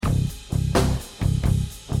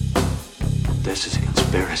This is a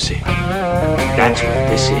conspiracy. That's what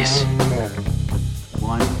this is.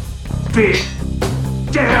 One big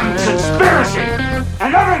damn conspiracy!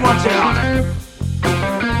 And everyone's in on it!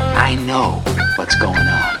 I know what's going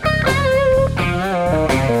on.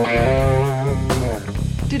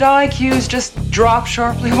 Did IQs just drop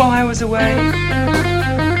sharply while I was away?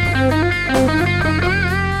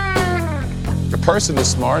 The person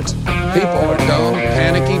is smart. People are dumb,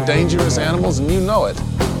 panicky, dangerous animals, and you know it.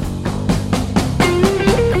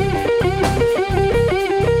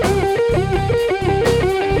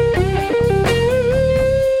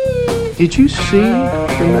 Did you see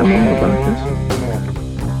the memo about this?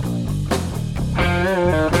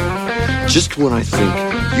 Just when I think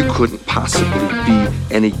you couldn't possibly be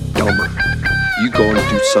any dumber, you go and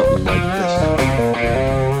do something like this.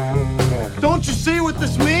 Don't you see what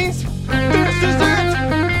this means? This is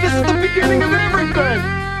it! This is the beginning of everything!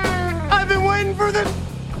 I've been waiting for this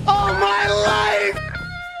all my life!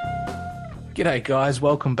 G'day guys,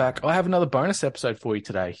 welcome back. I have another bonus episode for you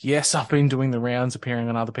today. Yes, I've been doing the rounds, appearing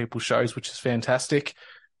on other people's shows, which is fantastic,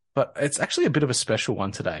 but it's actually a bit of a special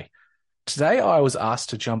one today. Today I was asked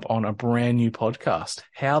to jump on a brand new podcast.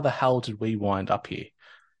 How the hell did we wind up here?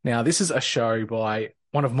 Now, this is a show by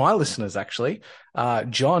one of my listeners, actually.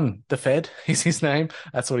 John the Fed is his name.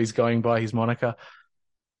 That's what he's going by, his moniker.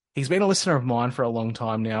 He's been a listener of mine for a long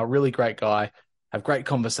time now. Really great guy. Have great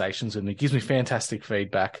conversations with him. He gives me fantastic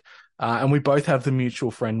feedback. And we both have the mutual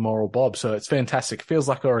friend Moral Bob. So it's fantastic. It feels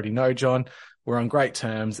like I already know John. We're on great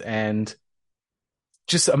terms and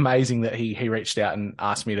just amazing that he reached out and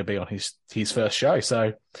asked me to be on his first show.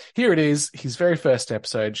 So here it is, his very first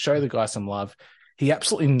episode. Show the guy some love. He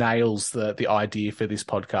absolutely nails the idea for this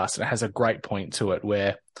podcast, and it has a great point to it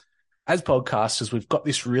where, as podcasters, we've got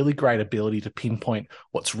this really great ability to pinpoint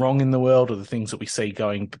what's wrong in the world or the things that we see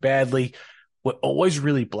going badly. We're always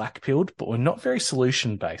really black-pilled, but we're not very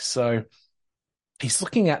solution-based. So he's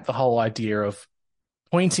looking at the whole idea of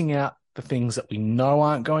pointing out the things that we know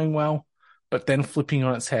aren't going well, but then flipping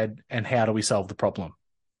on its head and how do we solve the problem?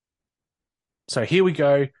 So here we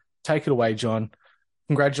go. Take it away, John.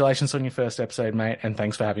 Congratulations on your first episode, mate, and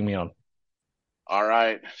thanks for having me on. All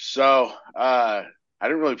right. So I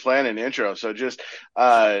didn't really plan an intro, so just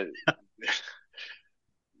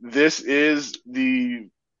this is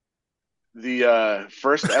the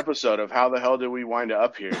first episode of How the Hell Did We Wind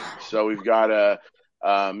Up Here? So we've got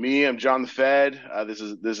me, I'm John the Fed. This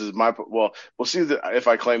is my, well, we'll see if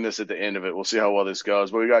I claim this at the end of it. We'll see how well this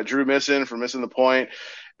goes. But we got Drew Missin from Missing the Point,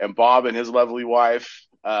 and Bob and his lovely wife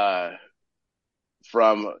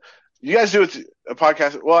from, you guys do a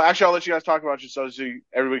podcast. Well, actually, I'll let you guys talk about yourselves so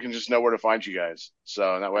everybody can just know where to find you guys.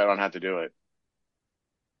 So that way I don't have to do it.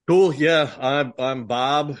 Cool. Yeah, I'm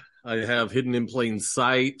Bob. I have Hidden in Plain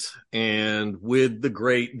Sight, and with the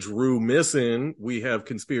great Drew Missin, we have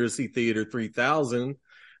Conspiracy Theater 3000,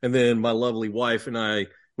 and then my lovely wife and I,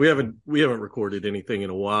 we haven't recorded anything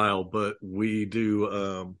in a while, but we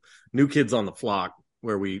do New Kids on the Flock,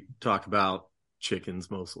 where we talk about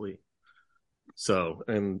chickens mostly. So,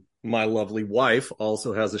 and my lovely wife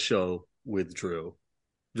also has a show with Drew.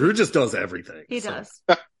 Drew just does everything. He does.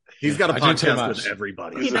 He's got a podcast with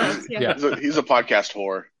everybody. He does. Yeah. He's a podcast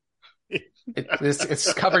whore.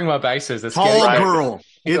 It's covering my bases. It's Tall getting... girl.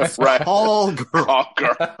 It's right. Tall girl. Oh,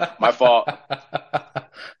 girl. My fault.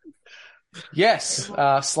 Yes,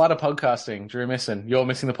 Slatter Podcasting, Drew Missin. You're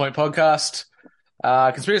Missing the Point podcast.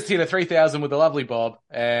 Conspiracy Theater 3000 with the lovely Bob.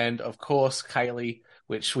 And, of course, Kaylee,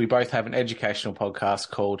 which we both have an educational podcast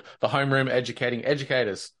called The Homeroom Educating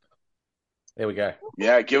Educators. There we go.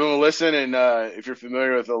 Yeah, give them a listen. And if you're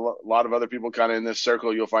familiar with a lot of other people kind of in this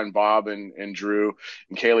circle, you'll find Bob and Drew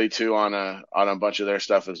and Kaylee too on a bunch of their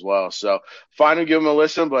stuff as well. So find them, give them a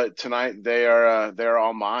listen. But tonight they're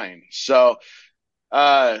all mine. So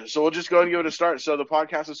we'll just go ahead and give it a start. So the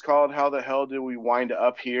podcast is called How the Hell Did We Wind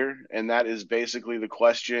Up Here? And that is basically the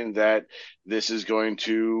question that this is going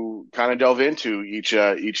to kind of delve into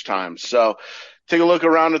each time. So take a look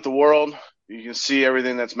around at the world. You can see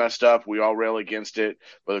everything that's messed up. We all rail against it.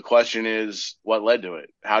 But the question is, what led to it?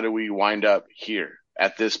 How do we wind up here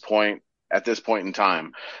at this point in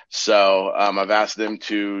time? So I've asked them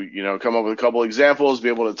to, come up with a couple examples, be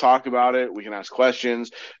able to talk about it. We can ask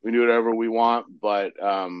questions. We can do whatever we want. But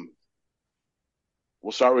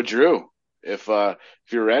we'll start with Drew if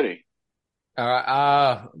you're ready. All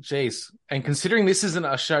right. Geez. And considering this isn't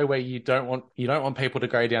a show where you don't want people to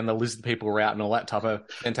go down the lizard people route and all that type of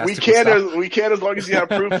fantastic stuff. We can as long as you have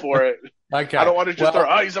proof for it. Okay. I don't want to just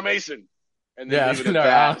he's a Mason. And then leave it at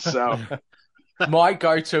that. So my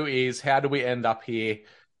go-to is, how do we end up here?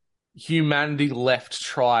 Humanity left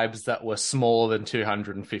tribes that were smaller than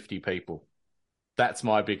 250 people. That's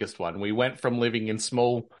my biggest one. We went from living in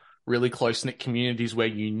small, really close-knit communities where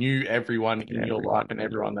you knew everyone in your life and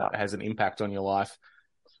everyone that has an impact on your life.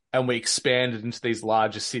 And we expanded into these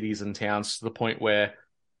larger cities and towns to the point where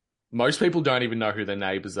most people don't even know who their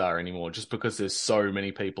neighbors are anymore, just because there's so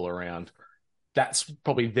many people around. That's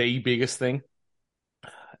probably the biggest thing.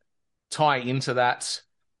 Tie into that,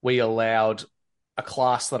 we allowed a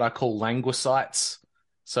class that I call linguists.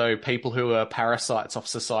 So people who are parasites off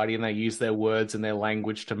society, and they use their words and their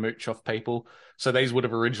language to mooch off people. So these would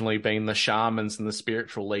have originally been the shamans and the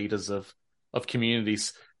spiritual leaders of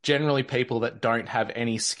communities. Generally people that don't have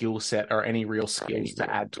any skill set or any real skills to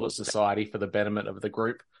add to a society for the betterment of the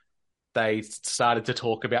group. They started to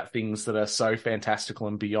talk about things that are so fantastical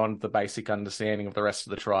and beyond the basic understanding of the rest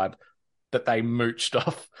of the tribe that they mooched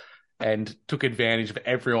off and took advantage of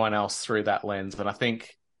everyone else through that lens. And I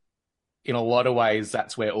think in a lot of ways,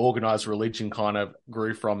 that's where organized religion kind of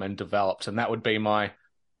grew from and developed. And that would be my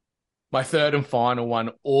third and final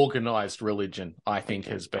one. Organized religion, I think,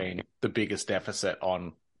 has been the biggest deficit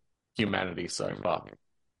on humanity so far.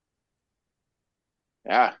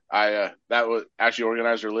 Yeah, that was actually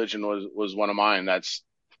organized religion was one of mine. That's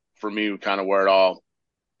for me kind of where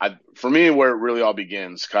where it really all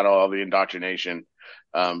begins, kind of all the indoctrination,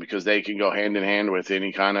 because they can go hand in hand with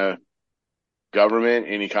any kind of government,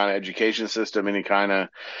 any kind of education system, any kind of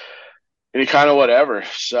whatever.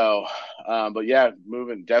 So, but yeah,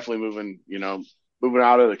 definitely moving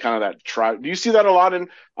out of the kind of that tribe. Do you see that a lot in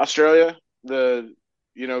Australia? Because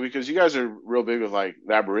you guys are real big with like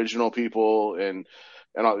the Aboriginal people and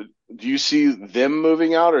all, do you see them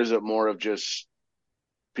moving out, or is it more of just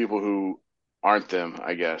people who aren't them,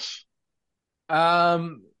 I guess?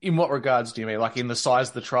 In what regards do you mean? Like in the size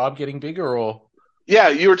of the tribe getting bigger, or? Yeah,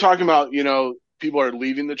 you were talking about, people are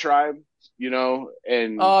leaving the tribe,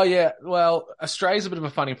 and Oh yeah. Well, Australia's a bit of a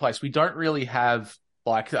funny place. We don't really have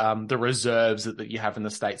like the reserves that you have in the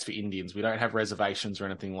States for Indians. We don't have reservations or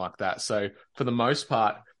anything like that. So for the most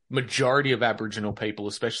part, majority of Aboriginal people,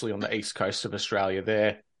 especially on the east coast of Australia,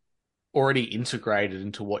 they're already integrated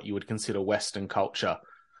into what you would consider Western culture.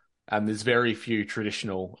 And there's very few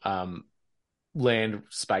traditional land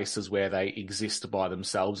spaces where they exist by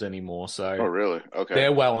themselves anymore. So oh, really? Okay.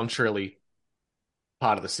 they're well and truly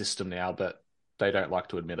part of the system now, but they don't like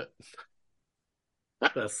to admit it.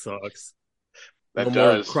 That sucks. That No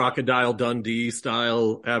does. more Crocodile Dundee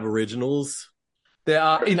style Aboriginals. There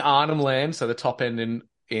are in Arnhem Land, so the top end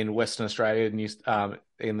in Western Australia,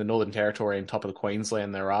 in the Northern Territory and top of the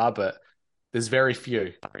Queensland there are, but there's very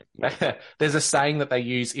few. There's a saying that they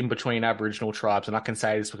use in between Aboriginal tribes, and I can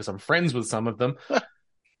say this because I'm friends with some of them.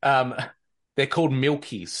 They're called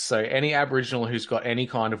milkies. So any Aboriginal who's got any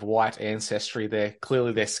kind of white ancestry,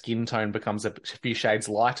 clearly their skin tone becomes a few shades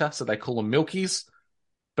lighter, so they call them milkies.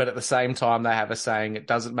 But at the same time, they have a saying, it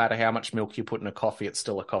doesn't matter how much milk you put in a coffee, it's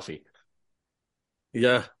still a coffee.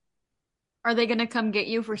 Yeah. Are they going to come get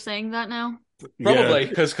you for saying that now? Probably,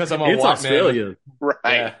 because I'm a It's white Australia. man. Right.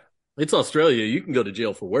 Yeah. It's Australia. You can go to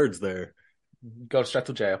jail for words there. Go straight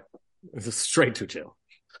to jail. It's straight to jail.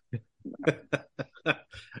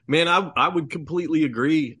 Man, I would completely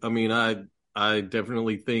agree. I mean, I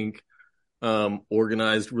definitely think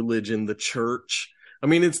organized religion, the church. I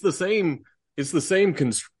mean, it's the same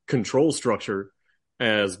control structure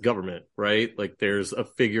as government, right? Like there's a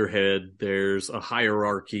figurehead, there's a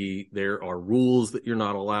hierarchy, there are rules that you're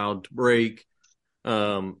not allowed to break.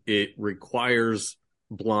 It requires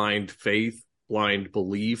blind faith, blind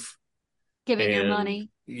belief. Giving your money.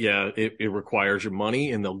 Yeah, it requires your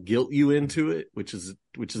money, and they'll guilt you into it, which is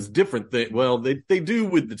different. They do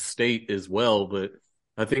with the state as well, but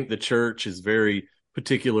I think the church is very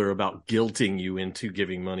particular about guilting you into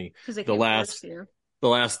giving money. The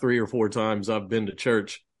last 3 or 4 times I've been to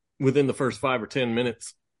church, within the first 5 or 10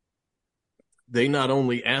 minutes, they not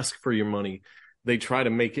only ask for your money, they try to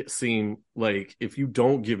make it seem like if you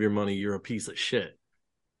don't give your money, you're a piece of shit.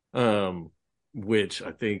 Which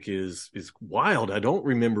I think is wild. I don't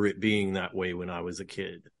remember it being that way when I was a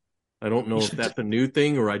kid. I don't know if that's a new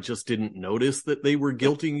thing or I just didn't notice that they were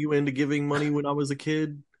guilting you into giving money when I was a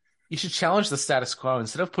kid. You should challenge the status quo.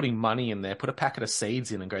 Instead of putting money in there, put a packet of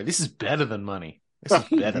seeds in and go, this is better than money. This is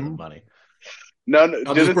better than money. No,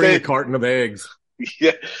 I'll just bring a carton of eggs.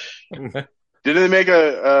 Yeah. Didn't they make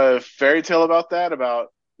a fairy tale about that?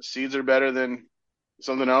 About seeds are better than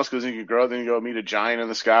something else because you can grow, then you go meet a giant in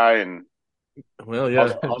the sky and well,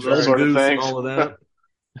 yeah, all those sort of things. All of that.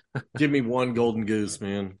 Give me one golden goose,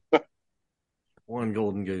 man. One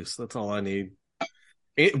golden goose. That's all I need.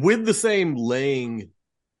 With the same laying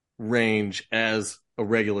range as a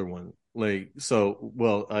regular one. I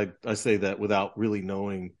say that without really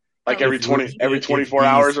knowing Like Oh, every If 24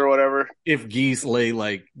 hours or whatever. If geese lay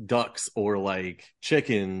like ducks or like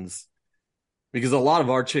chickens, because a lot of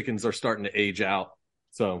our chickens are starting to age out.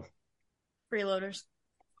 So freeloaders.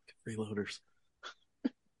 freeloaders.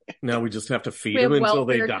 Now we just have to feed We have them until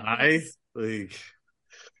they welfare die. chickens. Like,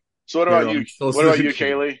 So what they're about you? on Social What about you,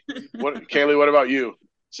 Security. Kaylee? Kaylee, what about you?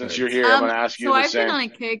 Since you're here, I'm going to ask you So the I've been same. on a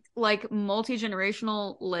kick like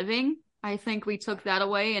multi-generational living. I think we took that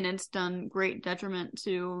away and it's done great detriment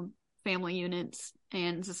to family units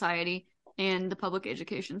and society, and the public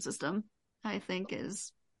education system, I think,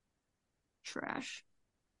 is trash.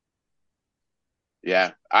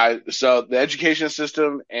 Yeah. So the education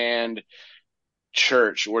system and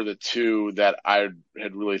church were the two that I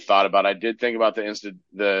had really thought about. I did think about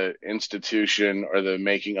the institution or the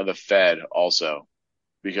making of the Fed also,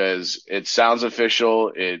 because it sounds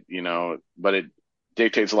official, but it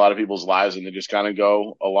dictates a lot of people's lives and they just kind of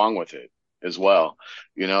go along with it as well.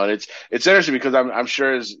 And it's interesting because I'm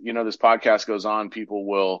sure as, this podcast goes on, people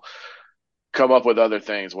will come up with other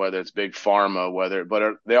things, whether it's big pharma,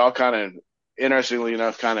 but they all kind of, interestingly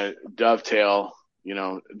enough, kind of dovetail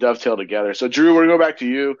together. So Drew, we're going to go back to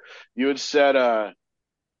you. You had said,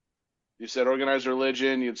 organized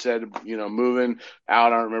religion. You'd said, moving out.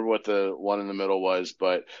 I don't remember what the one in the middle was,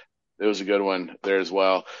 but it was a good one there as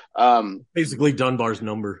well. Basically Dunbar's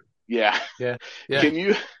number. Yeah. Yeah. Can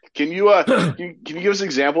you give us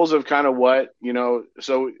examples of kind of what,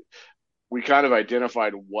 so we kind of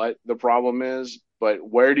identified what the problem is, but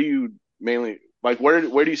where do you mainly, like, where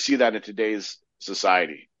do you see that in today's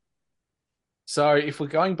society? So if we're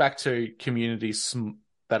going back to communities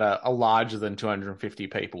that are larger than 250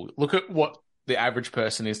 people, look at what the average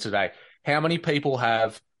person is today. How many people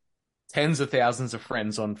have tens of thousands of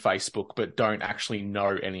friends on Facebook but don't actually know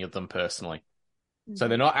any of them personally? Mm-hmm. So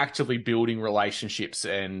they're not actively building relationships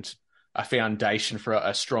and a foundation for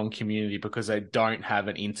a strong community because they don't have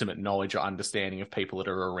an intimate knowledge or understanding of people that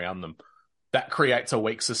are around them. That creates a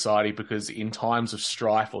weak society because in times of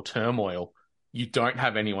strife or turmoil, you don't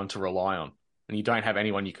have anyone to rely on and you don't have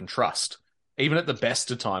anyone you can trust. Even at the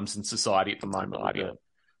best of times in society at the moment, like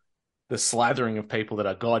the slathering of people that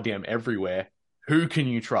are goddamn everywhere, who can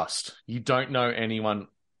you trust? You don't know anyone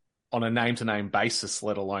on a name-to-name basis,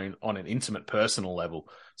 let alone on an intimate personal level.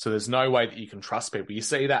 So there's no way that you can trust people. You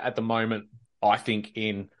see that at the moment, I think,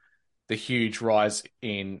 in the huge rise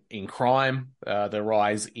in crime, the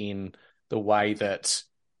rise in the way that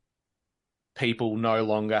people no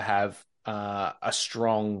longer have a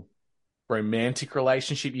strong romantic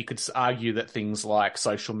relationship. You could argue that things like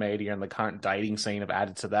social media and the current dating scene have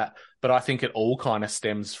added to that. But I think it all kind of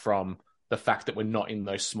stems from the fact that we're not in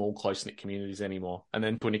those small, close-knit communities anymore. And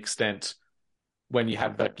then to an extent, when you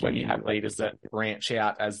have leaders that branch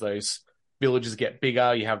out as those villages get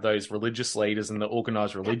bigger, you have those religious leaders and the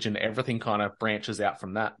organized religion, everything kind of branches out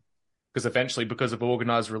from that. Because eventually, because of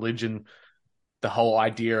organized religion, the whole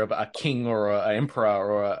idea of a king or an emperor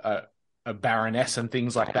or a baroness and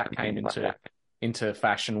things like that came into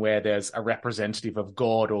fashion, where there's a representative of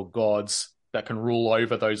God or gods that can rule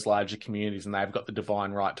over those larger communities and they've got the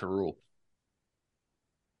divine right to rule.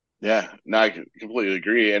 Yeah, no, I completely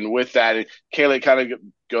agree. And with that, Kayla kind of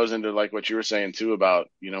goes into like what you were saying too about,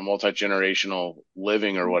 multi-generational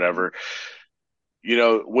living or whatever.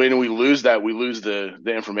 When we lose that, we lose the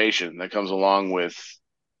information that comes along with,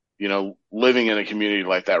 living in a community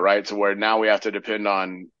like that, right? So where now we have to depend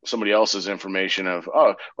on somebody else's information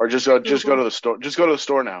or just go to the store, just go to the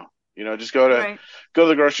store now, just go to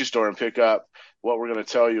the grocery store and pick up what we're going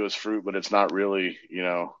to tell you is fruit, but it's not really,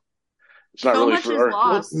 it's not really fruit.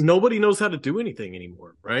 Well, nobody knows how to do anything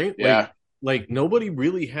anymore, right? Yeah. Like nobody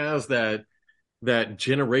really has that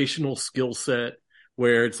generational skill set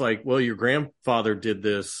where it's like, well, your grandfather did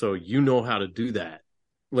this, so you know how to do that.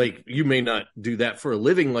 Like, you may not do that for a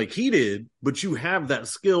living like he did, but you have that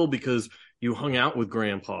skill because you hung out with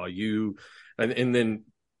grandpa. And then,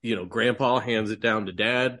 grandpa hands it down to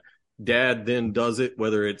dad. Dad then does it,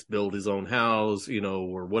 whether it's build his own house,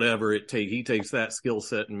 or whatever he takes that skill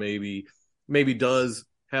set and maybe does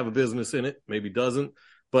have a business in it, maybe doesn't,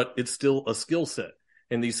 but it's still a skill set.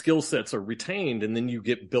 And these skill sets are retained and then you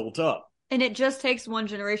get built up. And it just takes one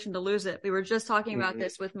generation to lose it. We were just talking about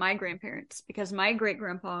this with my grandparents because my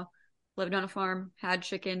great-grandpa lived on a farm, had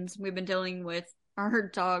chickens. We've been dealing with our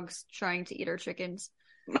dogs trying to eat our chickens.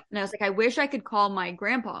 And I was like, I wish I could call my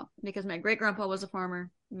grandpa because my great-grandpa was a farmer.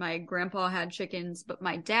 My grandpa had chickens, but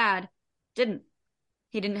my dad didn't.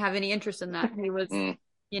 He didn't have any interest in that. He was,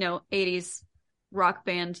 80s rock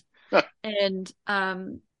band. And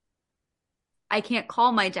I can't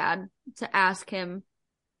call my dad to ask him,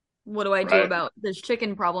 what do I do about this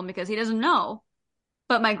chicken problem? Because he doesn't know.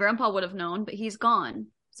 But my grandpa would have known, but he's gone.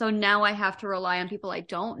 So now I have to rely on people I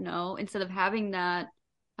don't know instead of having that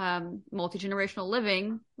multi-generational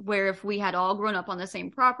living where if we had all grown up on the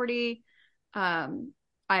same property,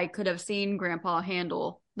 I could have seen grandpa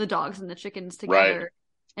handle the dogs and the chickens together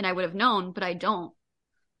and I would have known, but I don't.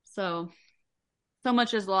 So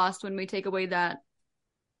much is lost when we take away that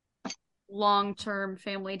long-term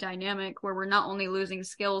family dynamic where we're not only losing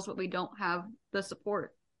skills, but we don't have the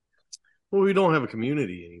support. Well, we don't have a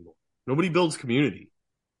community anymore. Nobody builds community,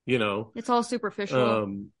 you know. It's all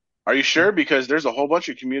superficial. Are you sure? Because there's a whole bunch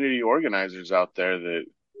of community organizers out there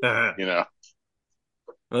that, you know.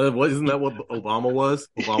 Isn't that what Obama was?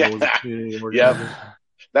 Obama was a community organizer.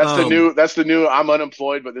 Yep. That's the new I'm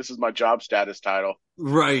unemployed, but this is my job status title.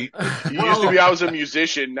 Right. It used to be I was a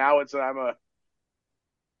musician. Now it's I'm a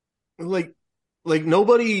like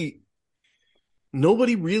nobody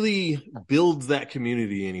really builds that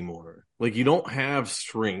community anymore. Like you don't have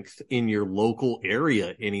strength in your local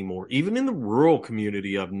area anymore. Even in the rural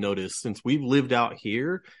community, I've noticed since we've lived out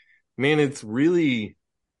here, man, it's really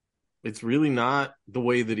not the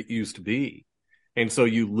way that it used to be. And so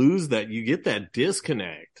you lose that, you get that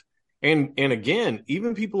disconnect. And again,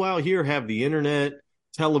 even people out here have the internet,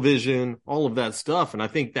 television, all of that stuff. And I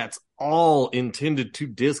think that's all intended to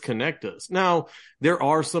disconnect us. Now, there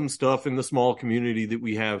are some stuff in the small community that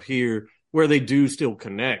we have here where they do still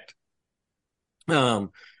connect.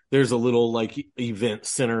 There's a little like event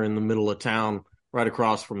center in the middle of town right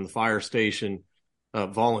across from the fire station,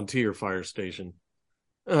 volunteer fire station,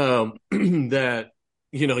 that,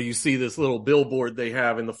 you know, you see this little billboard they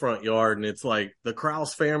have in the front yard and it's like the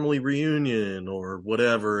Krause family reunion or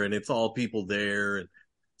whatever. And it's all people there. And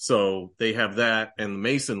so they have that and the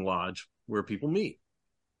Mason Lodge where people meet.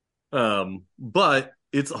 But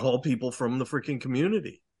it's all people from the freaking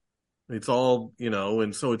community. It's all, you know,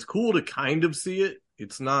 and so it's cool to kind of see it.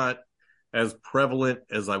 It's not as prevalent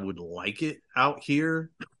as I would like it out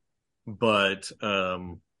here, but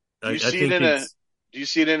do you see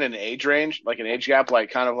it in an age range, like an age gap,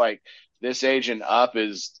 like kind of like this age and up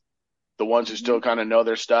is the ones who still kind of know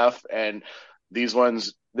their stuff, and these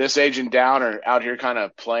ones this age and down are out here kind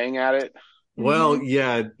of playing at it? Well,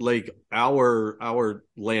 yeah, like our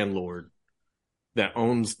landlord that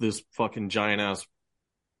owns this fucking giant ass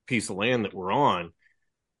piece of land that we're on,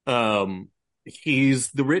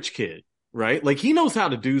 he's the rich kid, right? Like he knows how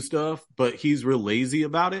to do stuff, but he's real lazy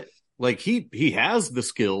about it. Like he has the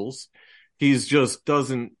skills, he's just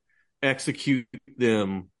doesn't execute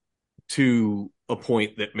them to a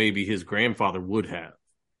point that maybe his grandfather would have,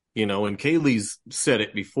 you know. And Kaylee's said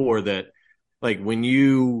it before that like when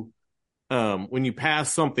you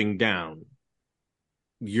pass something down,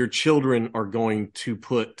 your children are going to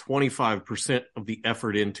put 25% of the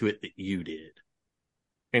effort into it that you did.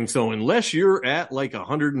 And so unless you're at like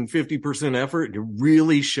 150% effort, you're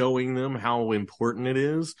really showing them how important it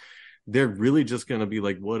is, they're really just going to be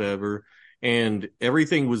like, whatever. And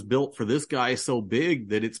everything was built for this guy so big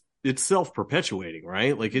that it's self-perpetuating,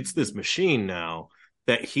 right? Like it's this machine now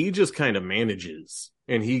that he just kind of manages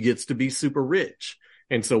and he gets to be super rich.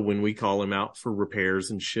 And so when we call him out for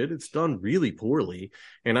repairs and shit, it's done really poorly.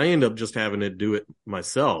 And I end up just having to do it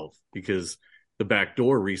myself because the back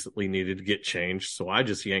door recently needed to get changed. So I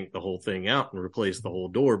just yanked the whole thing out and replaced the whole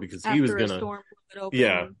door because he was going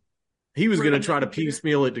to try to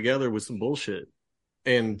piecemeal it together with some bullshit.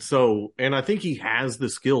 And so, and I think he has the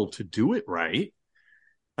skill to do it right.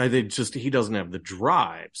 I think just, he doesn't have the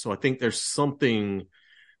drive. So I think there's something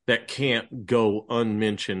that can't go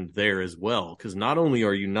unmentioned there as well. Because not only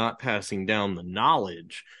are you not passing down the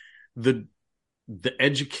knowledge, the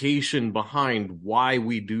education behind why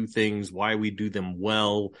we do things, why we do them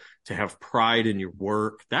well, to have pride in your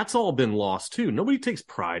work, that's all been lost too. Nobody takes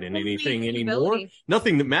pride in anything anymore.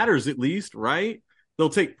 Nothing that matters, at least, right? They'll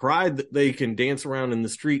take pride that they can dance around in the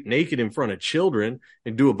street naked in front of children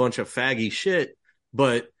and do a bunch of faggy shit.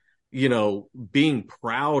 But, you know, being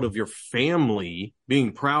proud of your family,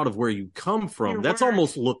 being proud of where you come from, that's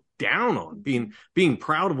almost looked down on. Being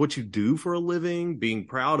proud of what you do for a living, being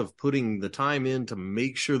proud of putting the time in to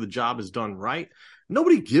make sure the job is done right.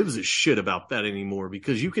 Nobody gives a shit about that anymore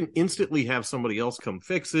because you can instantly have somebody else come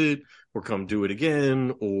fix it or come do it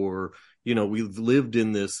again. Or, you know, we've lived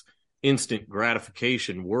in this instant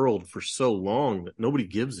gratification world for so long that nobody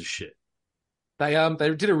gives a shit. They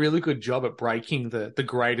did a really good job at breaking the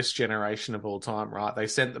greatest generation of all time, right? They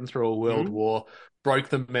sent them through a world war, broke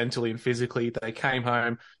them mentally and physically. They came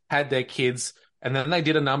home, had their kids, and then they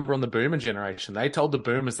did a number on the boomer generation. They told the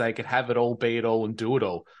boomers they could have it all, be it all, and do it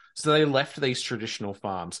all. So they left these traditional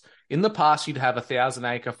farms. In the past, you'd have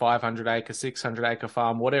 1,000-acre, 500-acre, 600-acre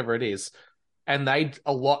farm, whatever it is. and they'd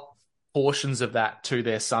allot portions of that to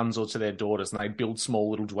their sons or to their daughters, and they'd build small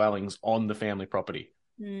little dwellings on the family property.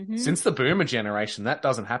 Mm-hmm. Since the boomer generation, that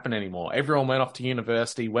doesn't happen anymore. Everyone went off to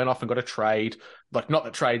university, went off and got a trade. Like, not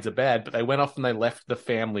that trades are bad, but they went off and they left the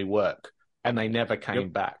family work and they never came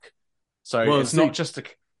back. So it's not just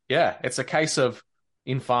it's a case of,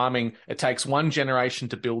 in farming, it takes one generation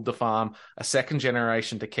to build the farm, a second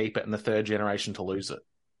generation to keep it, and the third generation to lose it,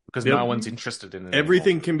 because no one's interested in it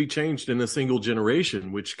Everything anymore. can be changed in a single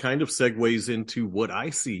generation, which kind of segues into what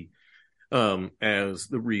I see as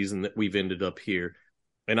the reason that we've ended up here.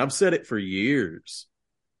 And I've said it for years.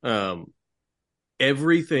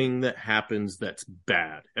 Everything that happens that's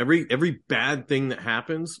bad, every bad thing that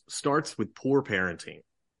happens starts with poor parenting.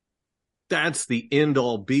 That's the end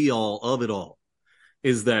all be all of it all,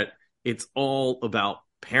 is that it's all about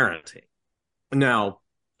parenting. Now,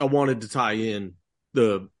 I wanted to tie in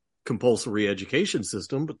the compulsory education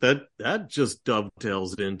system, but that just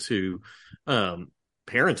dovetails into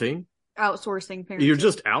parenting. Outsourcing parenting. You're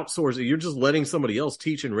just outsourcing. You're just letting somebody else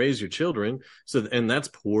teach and raise your children. And that's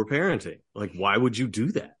poor parenting. Like, why would you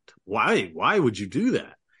do that? Why would you do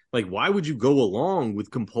that? Like, why would you go along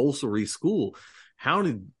with compulsory school? How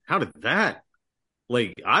did that,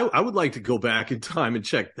 like, I would like to go back in time and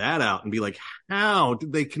check that out and be like, how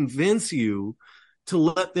did they convince you to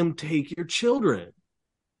let them take your children?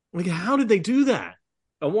 Like, how did they do that?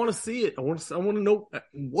 I want to see it. I want to know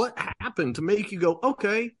what happened to make you go,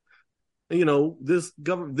 okay, you know, this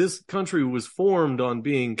country was formed on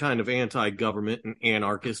being kind of anti-government and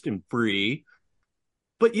anarchist and free.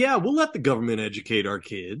 But yeah, we'll let the government educate our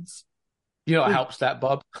kids. You know what helps that,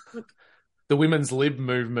 Bob? The women's lib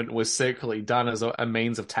movement was secretly done as a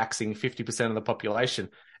means of taxing 50% of the population.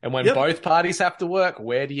 And when both parties have to work,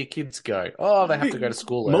 where do your kids go? Oh, they have to go to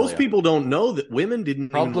school earlier. Most people don't know that women didn't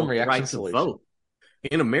even have the right to vote.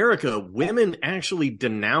 In America, women actually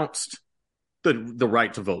denounced the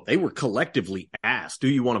right to vote. They were collectively asked, do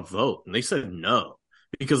you want to vote? And they said no,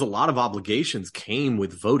 because a lot of obligations came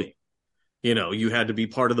with voting. You know, you had to be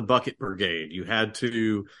part of the bucket brigade. You had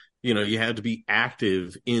to be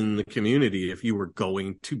active in the community if you were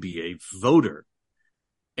going to be a voter.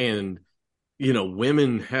 And, you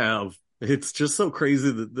know, it's just so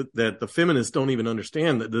crazy that the feminists don't even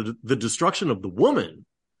understand that the destruction of the woman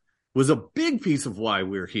was a big piece of why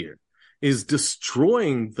we're here, is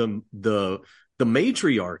destroying the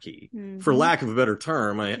matriarchy, for lack of a better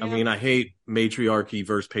term. I mean, I hate matriarchy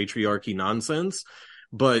versus patriarchy nonsense,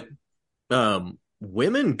 but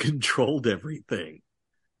women controlled everything.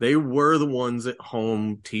 They were the ones at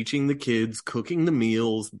home teaching the kids, cooking the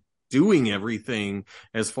meals, doing everything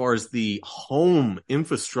as far as the home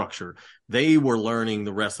infrastructure. They were learning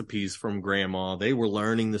the recipes from grandma. They were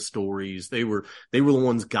learning the stories. They were the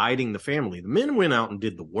ones guiding the family. The men went out and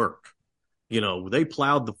did the work. You know, they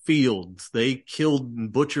plowed the fields. They killed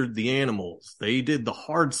and butchered the animals. They did the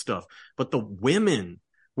hard stuff. But the women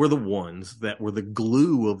were the ones that were the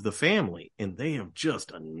glue of the family, and they have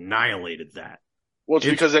just annihilated that. Well, it's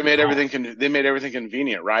because they made everything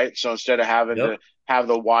convenient, right? So instead of having to have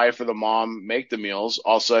the wife or the mom make the meals,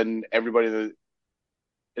 all of a sudden everybody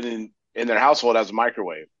in their household has a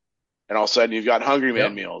microwave, and all of a sudden you've got Hungry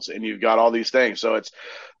Man meals, and you've got all these things. So it's,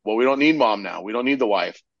 well, we don't need mom now. We don't need the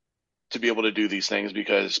wife to be able to do these things,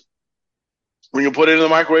 because we can put it in the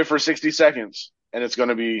microwave for 60 seconds and it's going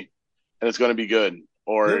to be good,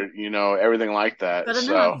 or, you know, everything like that.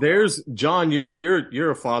 So there's John,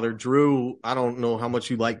 you're a father. Drew, I don't know how much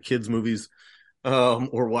you like kids movies,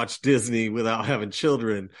 or watch Disney without having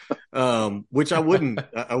children, which I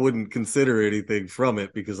wouldn't consider anything from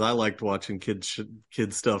it, because I liked watching kids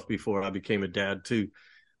stuff before I became a dad too.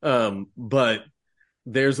 But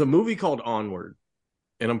there's a movie called Onward,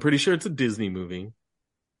 and I'm pretty sure it's a Disney movie,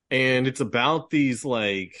 and it's about these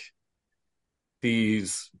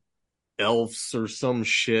elves or some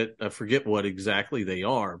shit. I forget what exactly they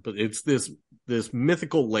are, but it's this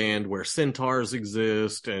mythical land where centaurs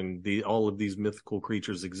exist and all of these mythical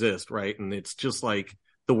creatures exist, right? And it's just like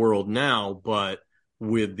the world now, but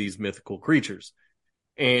with these mythical creatures.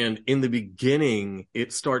 And in the beginning,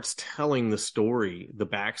 it starts telling the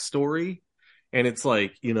backstory. And it's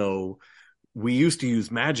like, you know, we used to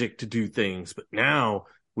use magic to do things, but now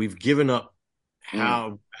we've given up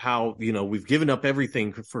we've given up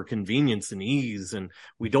everything for convenience and ease, and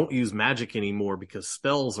we don't use magic anymore because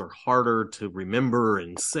spells are harder to remember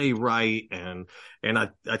and say right. And I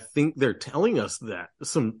think they're telling us that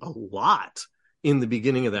a lot in the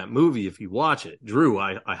beginning of that movie. If you watch it, Drew,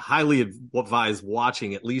 I highly advise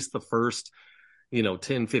watching at least the first,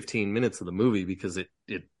 10, 15 minutes of the movie, because it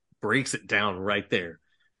breaks it down right there.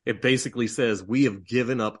 it basically says we have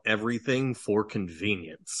given up everything for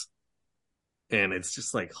convenience. And it's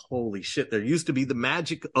just like, holy shit, there used to be the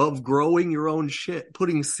magic of growing your own shit,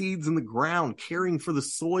 putting seeds in the ground, caring for the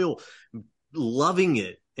soil, loving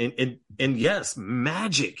it. And yes,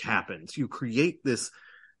 magic happens. You create this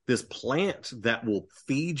plant that will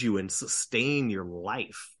feed you and sustain your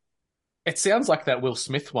life. It sounds like that Will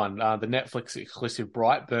Smith one, the Netflix exclusive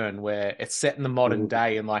Brightburn, where it's set in the modern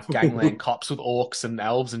day and like gangland cops with orcs and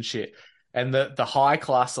elves and shit. And the high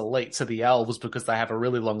class elites are the elves because they have a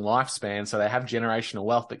really long lifespan, so they have generational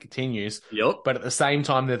wealth that continues. Yep. But at the same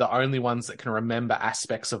time, they're the only ones that can remember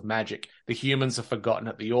aspects of magic. The humans have forgotten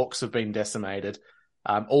it. The orcs have been decimated.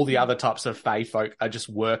 All the other types of fae folk are just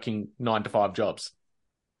working 9-to-5 jobs.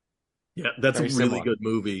 Yeah, that's Very a really similar. good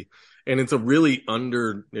movie. And it's a really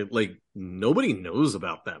nobody knows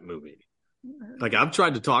about that movie. Like, I've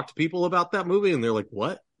tried to talk to people about that movie and they're like,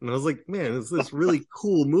 what? And I was like, man, it's this really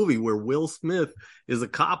cool movie where Will Smith is a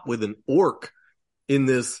cop with an orc in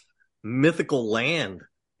this mythical land.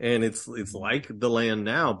 And it's like the land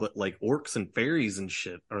now, but like orcs and fairies and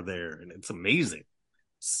shit are there. And it's amazing.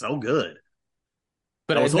 So good.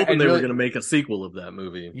 But I was hoping they were going to make a sequel of that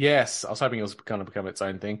movie. Yes, I was hoping it was going to become its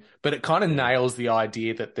own thing. But it kind of nails the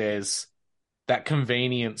idea that there's that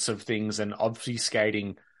convenience of things and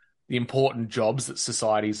obfuscating the important jobs that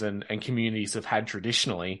societies and communities have had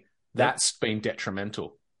traditionally. That's been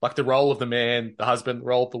detrimental. Like the role of the man, the husband, the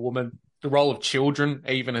role of the woman, the role of children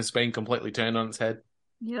even has been completely turned on its head.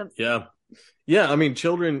 Yep. Yeah. Yeah, I mean,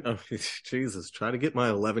 children, Jesus, try to get my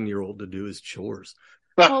 11-year-old to do his chores.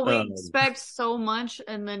 Well, we expect so much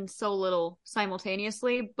and then so little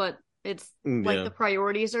simultaneously, but it's like the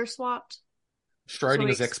priorities are swapped.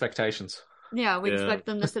 Schrodinger's expectations. Yeah, we expect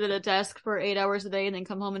them to sit at a desk for 8 hours a day and then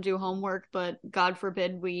come home and do homework, but God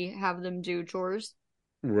forbid we have them do chores.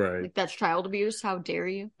 Right. Like, that's child abuse. How dare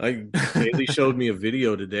you? Haley showed me a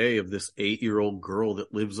video today of this 8-year-old girl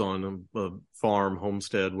that lives on a farm,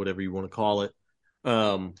 homestead, whatever you want to call it.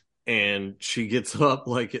 And she gets up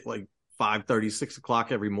at 5:30, 6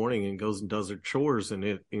 o'clock every morning and goes and does her chores, and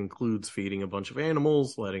it includes feeding a bunch of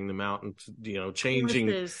animals, letting them out, and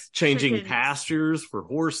changing pastures for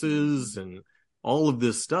horses and all of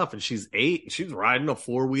this stuff. And she's 8, and she's riding a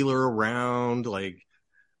 4-wheeler around, like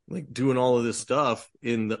doing all of this stuff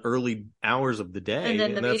in the early hours of the day,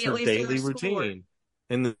 and that's her daily routine.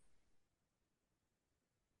 And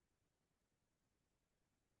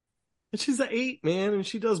she's 8, man, and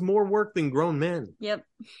she does more work than grown men. Yep.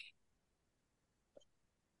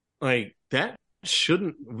 Like, that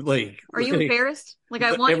shouldn't, Are you embarrassed? Like,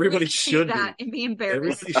 I want everybody to see should that and be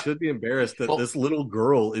embarrassed. Everybody should be embarrassed that this little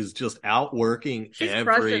girl is just outworking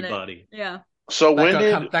everybody. Yeah. So go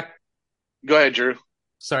ahead, Drew.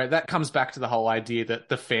 Sorry, that comes back to the whole idea that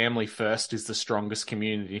the family first is the strongest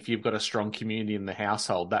community. If you've got a strong community in the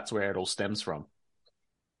household, that's where it all stems from.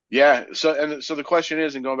 Yeah. So the question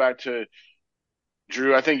is, and going back to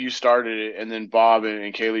Drew, I think you started it, and then Bob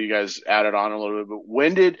and Kaylee, you guys added on a little bit. But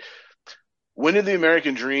when did the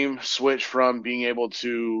American dream switch from being able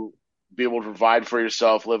to provide for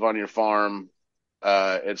yourself, live on your farm,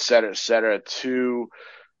 et cetera, to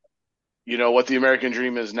what the American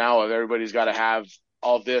dream is now of everybody's got to have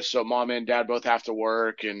all this, so mom and dad both have to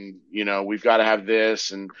work, and we've got to have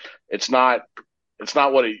this, and it's not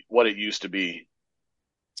what it used to be.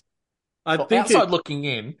 Outside looking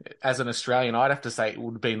in, as an Australian, I'd have to say it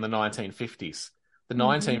would have been the 1950s. The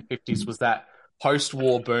 1950s was that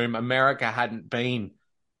post-war boom. America hadn't been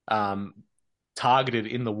targeted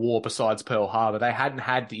in the war besides Pearl Harbor. They hadn't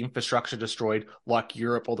had the infrastructure destroyed like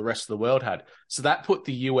Europe or the rest of the world had. So that put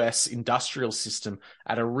the US industrial system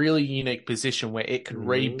at a really unique position where it could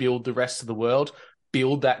rebuild the rest of the world,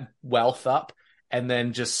 build that wealth up, and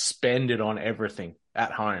then just spend it on everything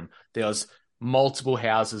at home. There was multiple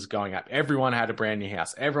houses going up. Everyone had a brand new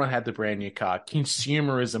house. Everyone had the brand new car.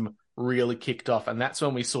 Consumerism really kicked off. And that's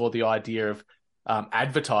when we saw the idea of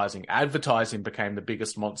advertising. Advertising became the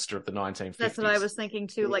biggest monster of the 1950s. That's what I was thinking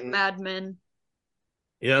too, like Mad Men.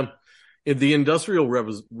 Yeah. The Industrial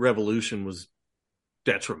Revolution was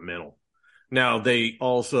detrimental. Now, they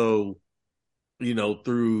also,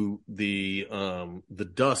 through the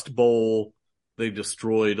Dust Bowl, they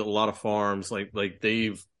destroyed a lot of farms. Like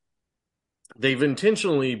they've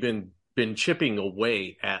intentionally been chipping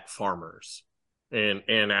away at farmers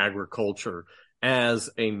and agriculture as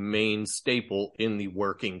a main staple in the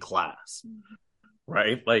working class,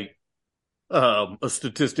 right? Like, a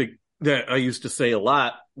statistic that I used to say a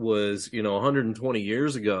lot was, 120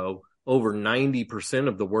 years ago, over 90%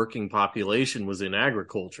 of the working population was in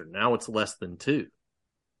agriculture. Now it's less than 2%,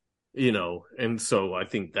 and so I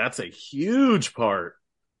think that's a huge part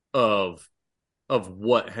of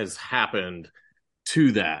what has happened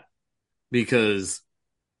to that. Because,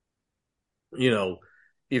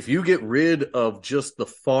 if you get rid of just the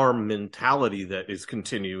farm mentality that is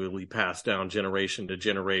continually passed down generation to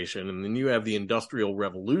generation, and then you have the industrial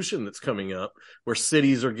revolution that's coming up where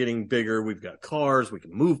cities are getting bigger, we've got cars, we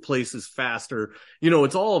can move places faster.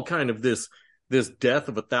 It's all kind of this death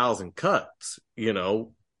of 1,000 cuts,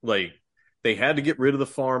 like they had to get rid of the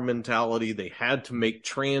farm mentality. They had to make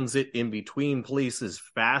transit in between places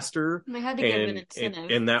faster. They had to give an incentive.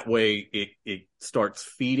 And that way it starts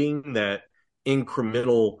feeding that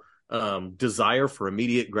incremental desire for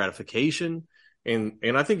immediate gratification. And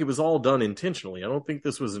I think it was all done intentionally. I don't think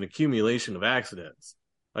this was an accumulation of accidents.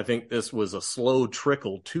 I think this was a slow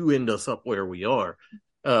trickle to end us up where we are.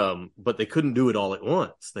 But they couldn't do it all at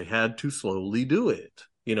once. They had to slowly do it.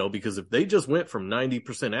 Because if they just went from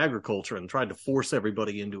 90% agriculture and tried to force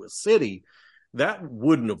everybody into a city, that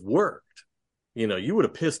wouldn't have worked. You would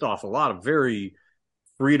have pissed off a lot of very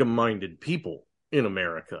freedom-minded people in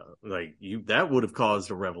America. That would have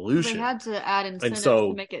caused a revolution. They had to add incentives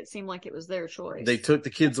to make it seem like it was their choice. They took the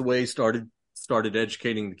kids away, started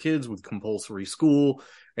educating the kids with compulsory school,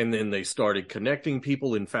 and then they started connecting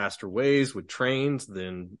people in faster ways with trains,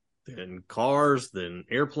 then cars, then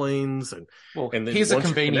airplanes, and then here's once a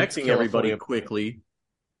convenience connecting everybody quickly,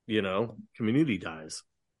 community dies.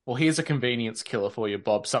 Well, here's a convenience killer for you,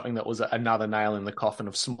 Bob. Something that was another nail in the coffin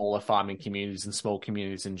of smaller farming communities and small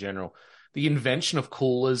communities in general. The invention of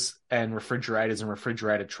coolers and refrigerators and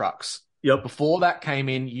refrigerated trucks. Yep. Before that came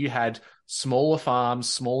in, you had smaller farms,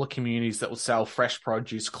 smaller communities that would sell fresh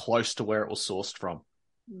produce close to where it was sourced from.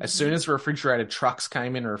 Mm-hmm. As soon as refrigerated trucks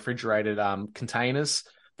came in, or refrigerated containers,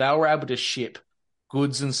 they were able to ship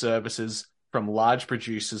goods and services from large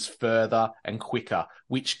producers further and quicker,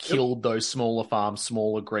 which killed those smaller farms,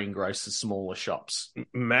 smaller greengrocers, smaller shops.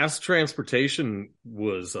 Mass transportation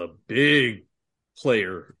was a big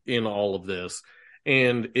player in all of this,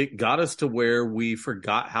 and it got us to where we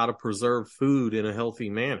forgot how to preserve food in a healthy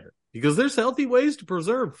manner, because there's healthy ways to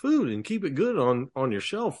preserve food and keep it good on your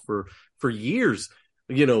shelf for years.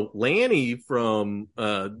 Lanny from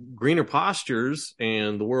Greener Pastures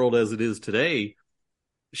and The World as It Is Today,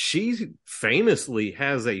 she famously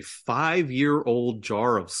has a 5-year-old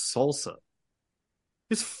jar of salsa.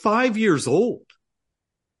 It's 5 years old,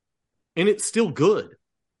 and it's still good.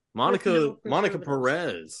 Monica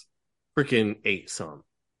Perez freaking ate some,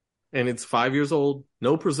 and it's 5 years old.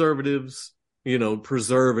 No preservatives,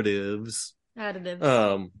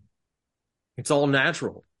 additives. It's all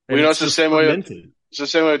natural. It's the same way. It's the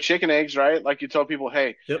same way with chicken eggs, right? Like you tell people,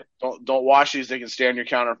 hey, don't wash these. They can stay on your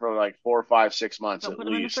counter for like 4, 5, 6 months at least.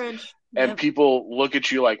 In the fridge. And people look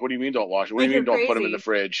at you like, what do you mean don't wash it? What do you mean don't put them in the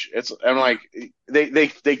fridge? I'm like,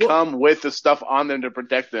 they come with the stuff on them to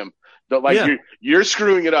protect them. But you're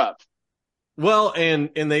screwing it up. Well, and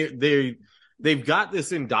they've got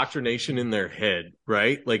this indoctrination in their head,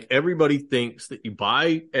 right? Like everybody thinks that you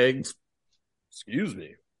buy eggs.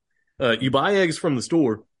 You buy eggs from the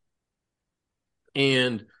store,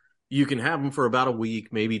 and you can have them for about a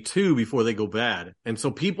week, maybe 2, before they go bad. And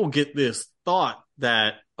so people get this thought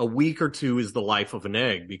that a week or 2 is the life of an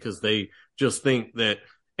egg, because they just think that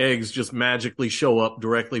eggs just magically show up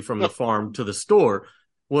directly from the farm to the store.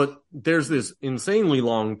 Well, there's this insanely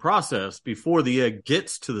long process before the egg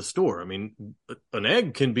gets to the store. I mean, an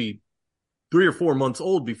egg can be 3 or 4 months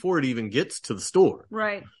old before it even gets to the store.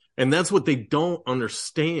 Right. And that's what they don't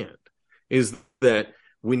understand, is that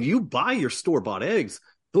when you buy your store-bought eggs,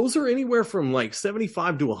 those are anywhere from like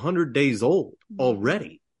 75 to 100 days old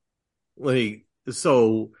already.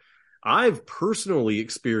 So I've personally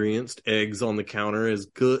experienced eggs on the counter as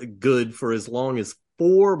good for as long as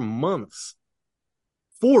 4 months.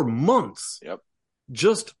 4 months. Yep.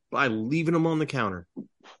 Just by leaving them on the counter.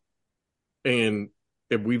 And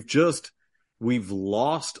we've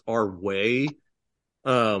lost our way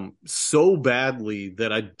so badly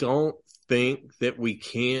that I don't think that we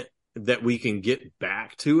can get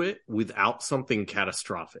back to it without something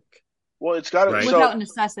catastrophic. Well, it's got to be without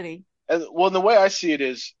necessity. And the way I see it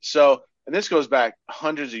is, and this goes back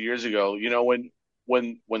hundreds of years ago,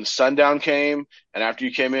 when sundown came, and after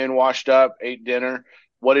you came in, washed up, ate dinner,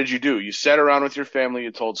 what did you do? You sat around with your family,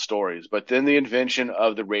 you told stories. But then the invention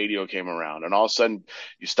of the radio came around, and all of a sudden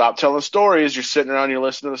you stop telling stories. You're sitting around, you're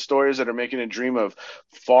listening to the stories that are making a dream of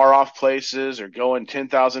far off places, or going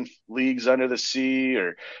 10,000 leagues under the sea,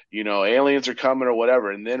 or, aliens are coming or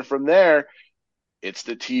whatever. And then from there, it's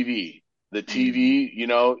the TV. The TV,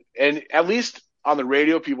 and at least on the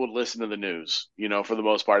radio, people would listen to the news, for the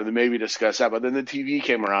most part, and maybe discuss that. But then the TV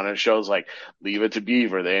came around, and shows like Leave It to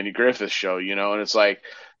Beaver, the Andy Griffith Show, and it's like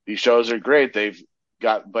these shows are great.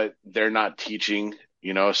 But they're not teaching,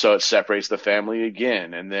 so it separates the family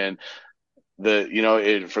again. And then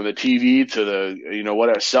from the TV to the,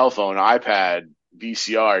 whatever, cell phone, iPad,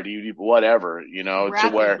 VCR, DVD, whatever, to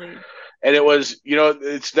where, Rapidly. and it was,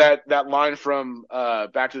 it's that line from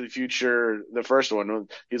Back to the Future, the first one.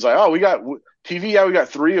 He's like, "Oh, we got TV, yeah, we got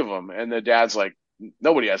 3 of them," and the dad's like,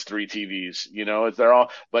 "Nobody has 3 TVs, they're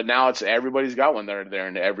all." But now it's everybody's got one. They're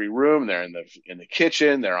in every room. They're in the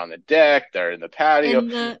kitchen. They're on the deck. They're in the patio. In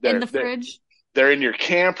the fridge. They're in your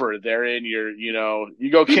camper. They're in your, you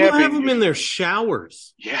go People camping. have them in their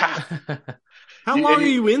showers. Yeah. How long are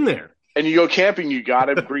you in there? And you go camping, you got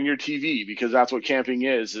to bring your TV, because that's what camping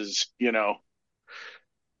is,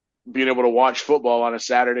 being able to watch football on a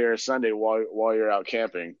Saturday or a Sunday while you're out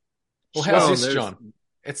camping. Well, how's this, John?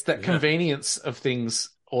 It's that convenience of things,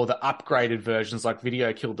 or the upgraded versions, like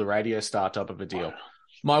Video Killed the Radio Star type of a deal.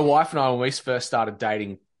 My wife and I, when we first started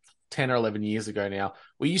dating 10 or 11 years ago now,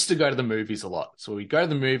 we used to go to the movies a lot. So we'd go to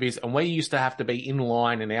the movies, and we used to have to be in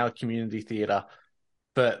line in our community theater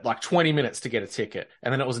for like 20 minutes to get a ticket.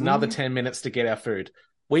 And then it was another 10 minutes to get our food.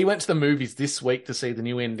 We went to the movies this week to see the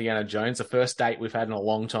new Indiana Jones, the first date we've had in a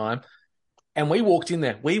long time. And we walked in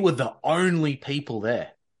there. We were the only people there.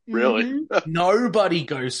 Really? Nobody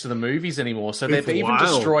goes to the movies anymore. So they've even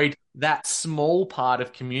destroyed that small part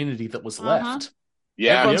of community that was left.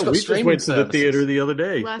 Yeah. Everyone's got We just streaming went to the services. theater the other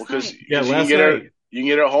day. Last Because night. last you night. can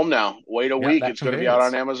get it at home now. Wait a week. that It's going to be out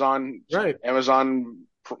on convenience. Amazon. Right. Amazon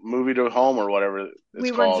movie to home, or whatever it's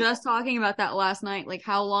We called. were just talking about that last night, like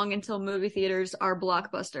how long until movie theaters are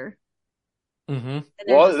Blockbuster. Mm-hmm. And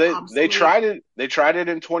they're Well, just they obsolete. tried it. They tried it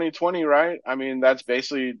in 2020, right? I mean, that's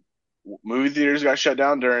basically, movie theaters got shut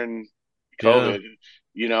down during COVID,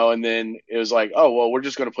 and then it was like, oh well, we're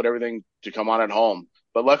just going to put everything to come on at home.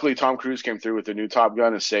 But luckily, Tom Cruise came through with the new Top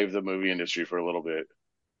Gun and saved the movie industry for a little bit.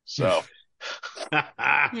 So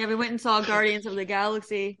Yeah, we went and saw Guardians of the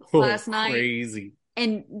Galaxy last night, Crazy.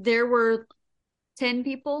 and there were 10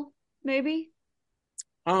 people, maybe.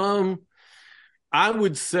 I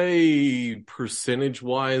would say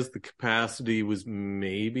percentage-wise, the capacity was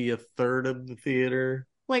maybe a third of the theater.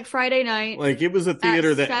 Like Friday night. Like, it was a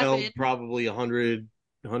theater that 7. held probably 100,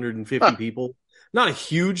 150 people. Not a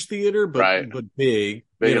huge theater, but Right. but big.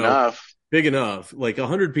 big enough. Big enough. Like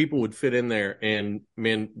 100 people would fit in there, and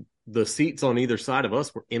man, the seats on either side of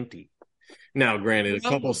us were empty. Now, granted, a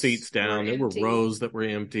couple Rows seats down, were there were empty. rows that were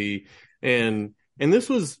empty, and this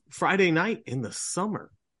was Friday night in the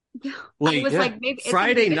summer. Yeah. Like, It was like maybe it's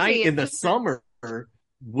Friday like night 50 in the if- summer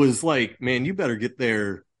was like, man, you better get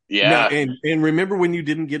there. Yeah. Now, and remember when you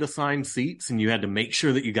didn't get assigned seats and you had to make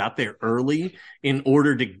sure that you got there early in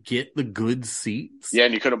order to get the good seats? Yeah,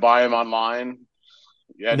 and you couldn't buy them online.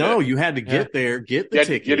 You had to, You had to get there, get the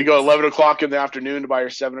ticket. you had to go 11 o'clock in the afternoon to buy your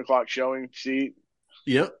 7 o'clock showing seat.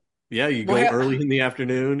 Yep. Yeah, you go Well, early in the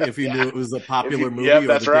afternoon if you knew it was a popular movie yep, or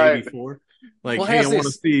that's the right. day before. Like, Well, hey, I how's want to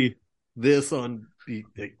this? see this on,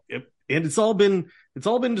 and it's all been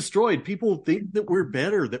destroyed. People think that we're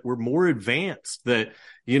better, that we're more advanced, that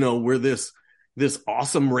we're this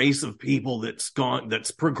awesome race of people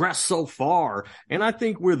that's progressed so far. And I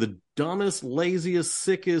think we're the dumbest, laziest,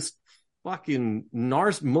 sickest, fucking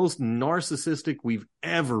most narcissistic we've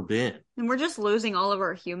ever been. And we're just losing all of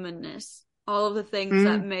our humanness, all of the things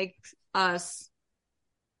that make us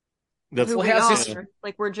That's who Well, we how's this- are.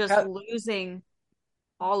 Like, we're just losing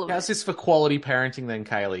all of How's it. this for quality parenting then,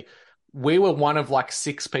 Kaylee? We were one of like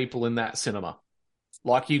 6 people in that cinema.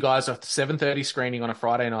 Like you guys, a 7:30 screening on a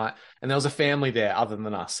Friday night, and there was a family there other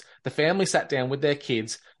than us. The family sat down with their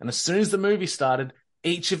kids, and as soon as the movie started,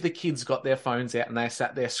 each of the kids got their phones out and they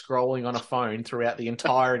sat there scrolling on a phone throughout the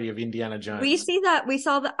entirety of Indiana Jones. We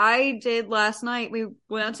saw that I did last night. We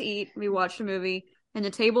went out to eat, we watched a movie, and the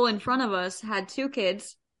table in front of us had 2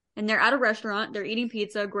 kids, and they're at a restaurant, they're eating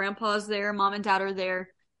pizza, grandpa's there, mom and dad are there,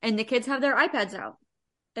 and the kids have their iPads out.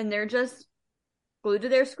 And they're just glued to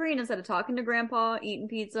their screen instead of talking to grandpa, eating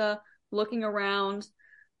pizza, looking around.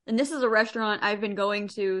 And this is a restaurant I've been going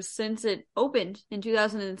to since it opened in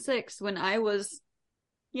 2006 when I was,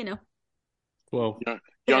 well, their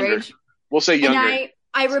Younger. age. We'll say younger. And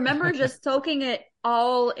I remember just soaking it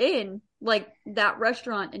all in, like that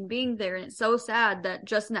restaurant and being there. And it's so sad that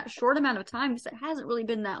just in that short amount of time, because it hasn't really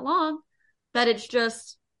been that long, that it's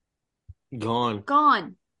just gone.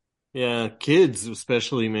 gone. Yeah, kids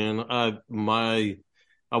especially, man. I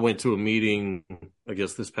went to a meeting, I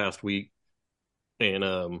guess this past week, and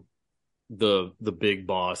the big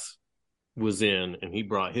boss was in, and he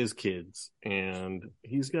brought his kids, and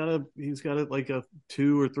he's got like a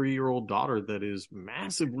 2 or 3 year old daughter that is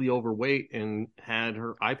massively overweight and had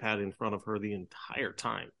her iPad in front of her the entire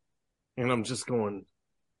time. And I'm just going,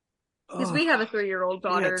 Because we have a 3-year-old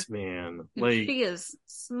daughter. shit, man. And Like, she is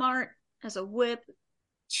smart as a whip.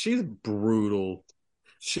 she's brutal.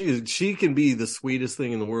 She can be the sweetest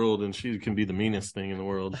thing in the world, and she can be the meanest thing in the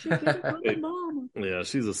world. Yeah,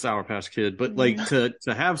 she's a Sour Patch Kid. But like to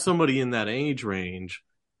have somebody in that age range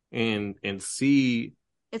and see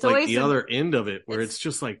It's like always the other end of it, where it's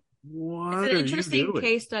just like, it's what an are you interesting doing?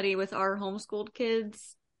 case study with our homeschooled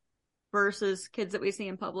kids versus kids that we see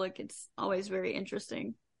in public. It's always very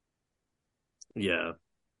interesting. Yeah,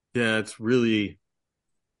 it's really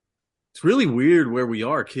weird where we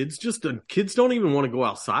are. Kids don't even want to go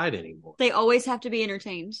outside anymore. They always have to be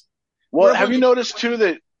entertained. Well, have you noticed too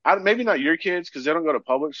that maybe not your kids because they don't go to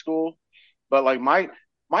public school, but like my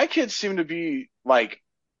kids seem to be like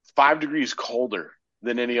 5 degrees colder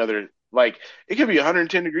than any other. Like it could be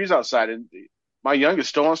 110 degrees outside, and my youngest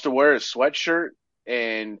still wants to wear a sweatshirt.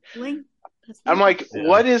 And I'm like,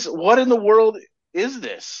 what in the world is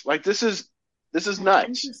this? Like this is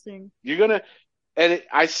nuts. Interesting. You're gonna. And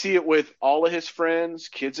I see it with all of his friends,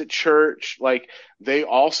 kids at church. Like they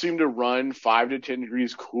all seem to run 5 to 10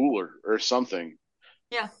 degrees cooler or something.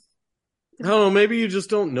 Yeah. I don't know. Maybe you just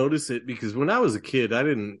don't notice it because when I was a kid, I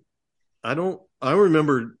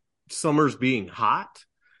remember summers being hot,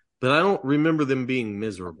 but I don't remember them being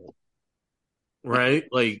miserable. Right?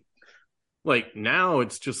 Like now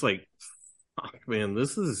it's just like, fuck, man,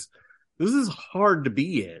 this is hard to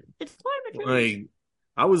be in. It's climate change. Like,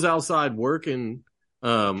 I was outside working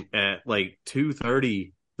at like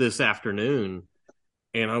 2:30 this afternoon,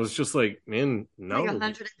 and I was just like, man, no. Like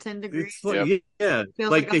 110 degrees. It's like, yeah,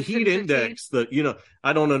 like the heat 115. index,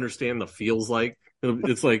 I don't understand the feels like.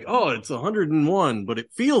 It's like, oh, it's 101, but it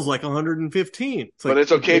feels like 115. It's like, but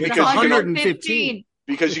it's okay because 115.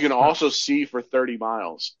 Because you can also see for 30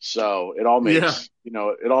 miles. So it all makes,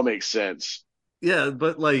 it all makes sense. Yeah,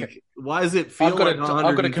 but like, why does it feel like 115?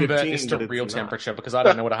 I've got to convert this to real temperature because I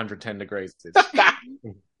don't know what 110 degrees is.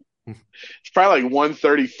 It's probably like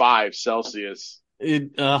 135 Celsius.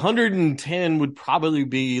 110 would probably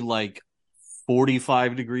be like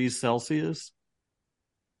 45 degrees Celsius.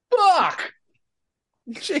 Fuck!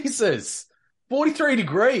 Jesus. 43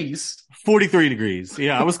 degrees? 43 degrees.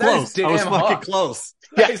 Yeah, I was close. I was fucking close.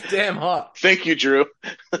 That is damn hot. Thank you, Drew.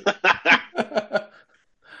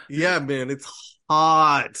 Yeah, man, it's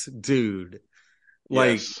hot, dude.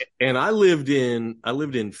 Like, yes. And I lived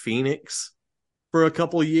in Phoenix for a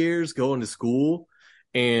couple of years going to school,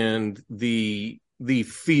 and the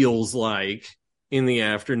feels like in the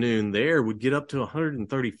afternoon there would get up to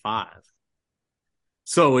 135.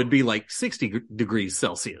 So it'd be like 60 degrees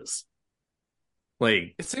Celsius.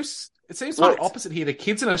 Like it seems like opposite here. The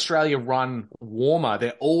kids in Australia run warmer.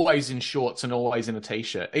 They're always in shorts and always in a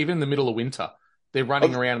t-shirt, even in the middle of winter. They're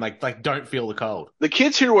running around like don't feel the cold. The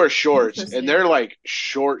kids here wear shorts, and they're like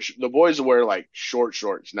short. The boys wear like shorts,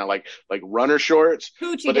 not like runner shorts.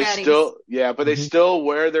 Hoochie but they daddies. they still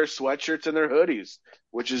wear their sweatshirts and their hoodies,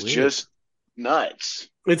 which is just nuts.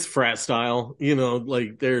 It's frat style,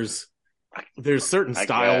 like there's certain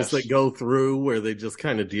styles that go through where they just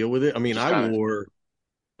kind of deal with it. I mean, I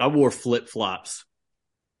wore flip-flops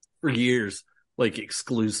for years, like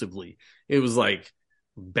exclusively. It was like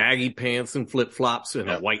baggy pants and flip-flops and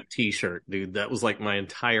a white t-shirt, dude. That was like my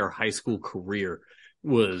entire high school career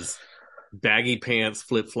was baggy pants,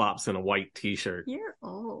 flip-flops, and a white t-shirt. You're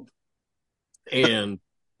old. And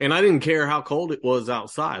I didn't care how cold it was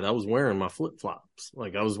outside. I was wearing my flip-flops.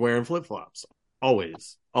 Like I was wearing flip-flops.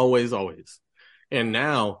 Always. And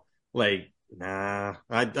now, like, nah,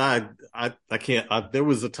 I can't. There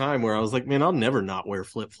was a time where I was like, man, I'll never not wear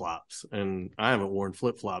flip-flops. And I haven't worn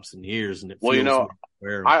flip-flops in years. And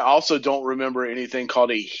I also don't remember anything called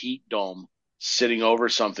a heat dome sitting over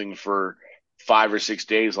something for 5 or 6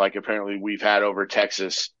 days, like apparently we've had over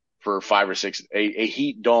Texas for 5 or 6, a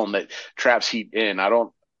heat dome that traps heat in. I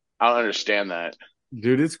don't understand that.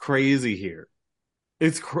 Dude, it's crazy here.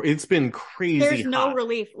 It's been crazy. There's no hot.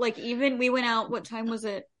 relief. Like even we went out. What time was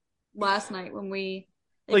it last night when we?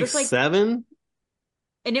 Like 7,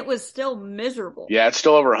 and it was still miserable. Yeah, it's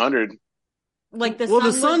still over 100. Like the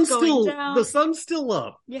sun's still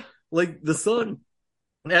up. Yeah, like the sun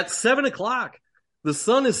at 7 o'clock. The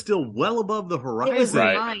sun is still well above the horizon.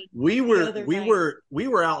 Right. We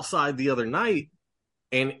were outside the other night,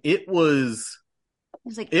 and it was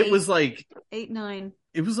like 8, 9.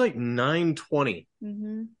 It was like 9:20,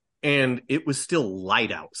 and it was still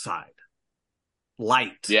light outside.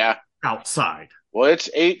 Outside. Well, it's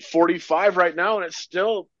 8:45 right now, and it's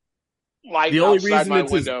still light the only outside reason my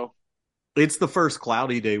window. It's the first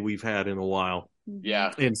cloudy day we've had in a while.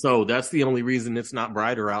 Yeah, and so that's the only reason it's not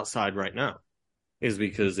brighter outside right now. is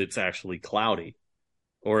because it's actually cloudy,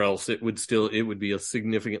 or else it would be a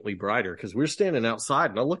significantly brighter, because we're standing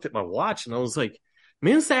outside and I looked at my watch and I was like,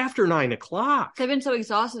 man, it's after 9 o'clock. I've been so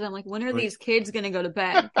exhausted. I'm like, when are these kids going to go to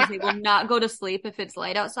bed? Because they will not go to sleep if it's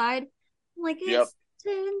light outside. I'm like, it's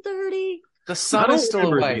 10:30. The sun is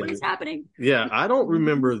still awake. What is happening? Yeah, I don't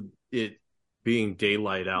remember it being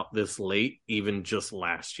daylight out this late, even just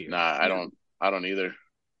last year. Nah, I don't either.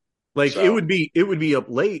 Like, so. it would be up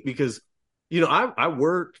late because, I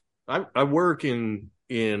work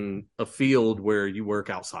in a field where you work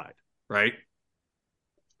outside, right?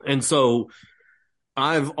 And so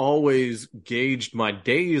I've always gauged my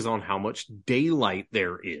days on how much daylight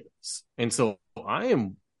there is. And so I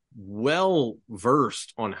am well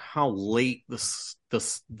versed on how late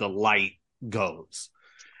the light goes.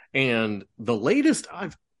 And the latest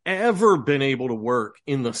I've ever been able to work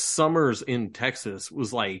in the summers in Texas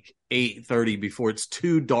was like 8:30 before it's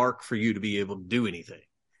too dark for you to be able to do anything.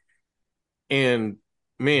 And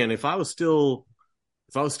man, if I was still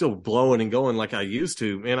blowing and going like I used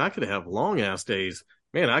to, man, I could have long ass days.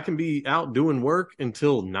 Man, I can be out doing work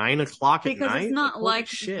until 9 o'clock at night. Because it's not like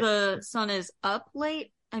shit. The sun is up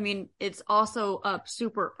late. I mean, it's also up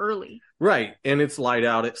super early. Right. And it's light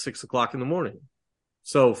out at 6 o'clock in the morning.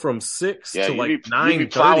 So from 6 to like 9:30. You'd be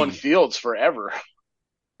plowing fields forever.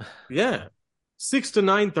 Yeah. 6 to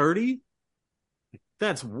 9:30.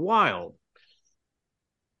 That's wild.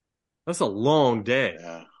 That's a long day.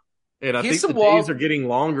 Yeah. And I think the days are getting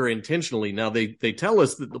longer intentionally. Now they tell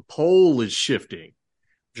us that the pole is shifting,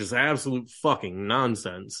 which is absolute fucking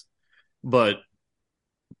nonsense. But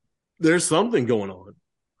there's something going on.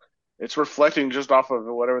 It's reflecting just off of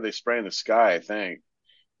whatever they spray in the sky, I think.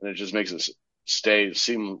 And it just makes it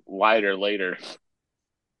seem lighter later.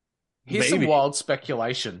 Here's some wild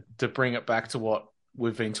speculation to bring it back to what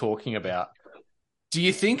we've been talking about. Do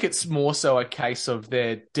you think it's more so a case of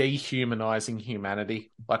they're dehumanizing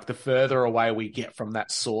humanity? Like, the further away we get from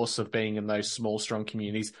that source of being in those small, strong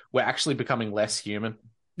communities, we're actually becoming less human?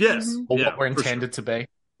 Yes. Or what we're intended to be?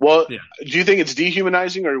 Well, do you think it's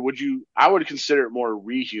dehumanizing, or I would consider it more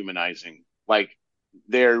rehumanizing? Like,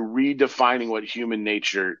 they're redefining what human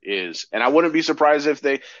nature is. And I wouldn't be surprised if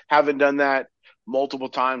they haven't done that multiple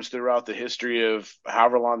times throughout the history of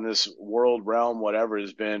however long this world, realm, whatever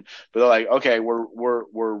has been. But they're like, okay, we're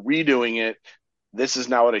redoing it. This is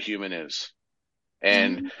not what a human is.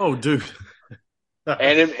 And oh, dude.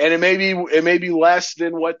 and it may be less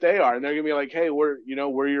than what they are. And they're gonna be like, hey, we're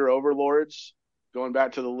your overlords. Going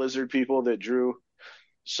back to the lizard people that Drew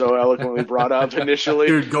so eloquently brought up initially.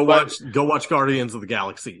 Dude, go watch Guardians of the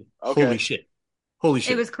Galaxy. Okay. Holy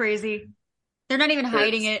shit. It was crazy. They're not even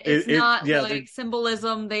hiding it. It's not like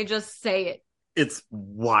symbolism. They just say it. It's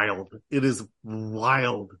wild. It is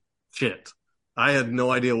wild shit. I had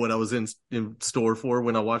no idea what I was in store for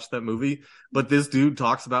when I watched that movie. But this dude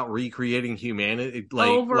talks about recreating humanity,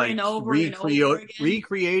 over and over again.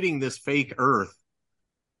 Recreating this fake Earth.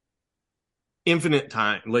 Infinite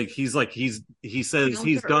time. Like, he says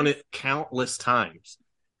he's done it countless times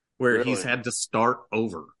where he's had to start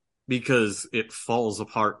over because it falls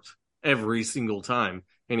apart every single time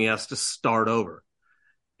and he has to start over.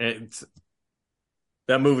 And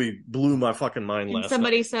that movie blew my fucking mind last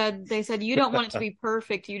night. They said, you don't want it to be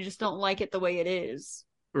perfect. You just don't like it the way it is.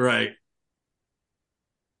 Right.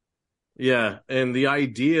 Yeah. And the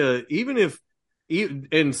idea,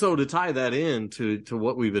 and so to tie that in to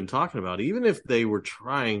what we've been talking about, even if they were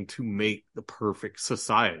trying to make the perfect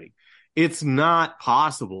society, it's not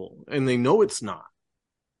possible. And they know it's not.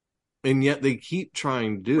 And yet they keep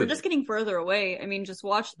trying to do it. We're just getting further away. I mean, just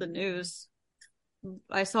watch the news.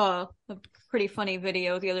 I saw a pretty funny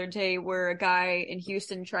video the other day where a guy in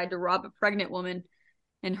Houston tried to rob a pregnant woman,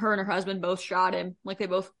 and her and her husband both shot him. Like, they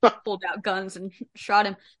both pulled out guns and shot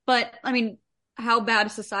him. But, I mean, how bad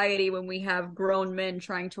is society when we have grown men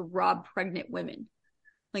trying to rob pregnant women?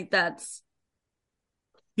 Like, that's...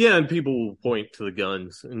 Yeah, and people will point to the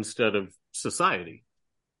guns instead of society.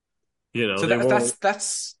 So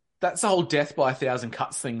that's the whole death by 1,000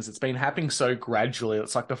 cuts things. It's been happening so gradually.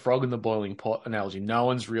 It's like the frog in the boiling pot analogy. No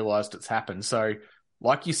one's realized it's happened. So,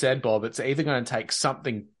 like you said, Bob, it's either going to take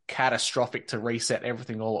something catastrophic to reset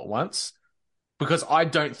everything all at once, because I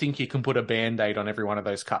don't think you can put a Band-Aid on every one of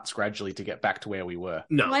those cuts gradually to get back to where we were.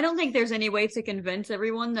 No. Well, I don't think there's any way to convince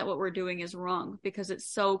everyone that what we're doing is wrong, because it's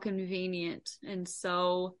so convenient and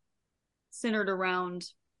so centered around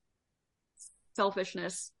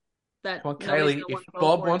selfishness. That well, Kaylee, if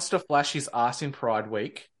Bob wants to flash his ass in Pride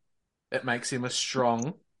Week, it makes him a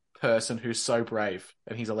strong person who's so brave,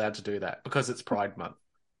 and he's allowed to do that because it's Pride Month.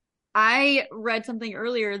 I read something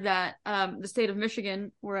earlier that the state of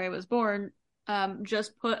Michigan, where I was born,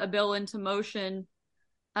 just put a bill into motion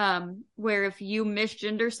where if you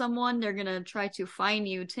misgender someone, they're going to try to fine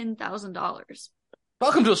you $10,000.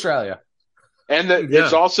 Welcome to Australia. And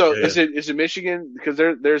it's also is it Michigan, because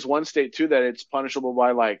there's one state too that it's punishable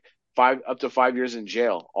by like up to 5 years in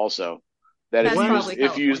jail also. That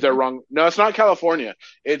if you use their wrong, no, it's not California.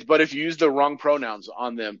 But if you use the wrong pronouns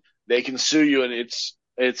on them, they can sue you, and it's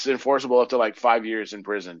enforceable up to like 5 years in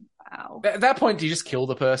prison. Wow. At that point, do you just kill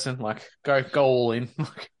the person? Like, go all in.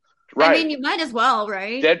 Right. I mean, you might as well,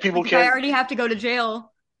 right? Dead people can't. I already have to go to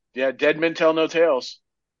jail. Yeah, dead men tell no tales.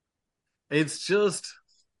 It's just,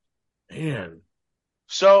 man.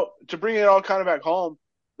 So to bring it all kind of back home,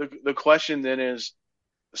 the question then is,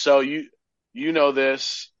 so you know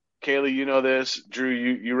this, Kaylee, you know this, Drew,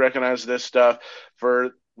 you recognize this stuff.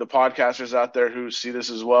 For the podcasters out there who see this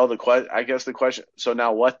as well, I guess the question, so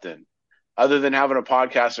now what then? Other than having a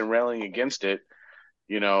podcast and railing against it,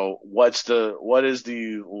 what is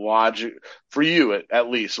the logic for you at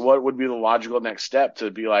least? What would be the logical next step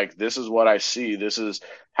to be like, this is what I see, this is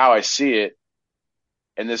how I see it,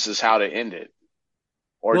 and this is how to end it?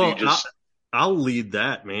 Or do you just... I'll lead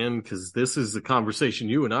that, man, because this is a conversation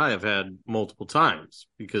you and I have had multiple times,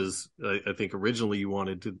 because I think originally you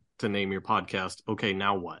wanted to name your podcast, Okay,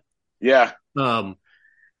 Now What? Yeah.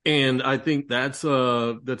 And I think that's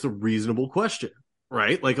a reasonable question,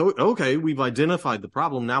 right? Like, okay, we've identified the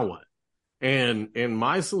problem, now what? And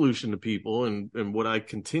my solution to people, and what I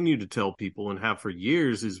continue to tell people and have for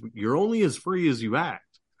years, is you're only as free as you act.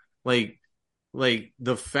 Like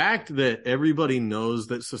the fact that everybody knows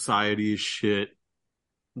that society is shit,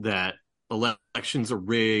 that elections are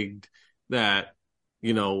rigged, that,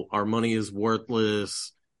 our money is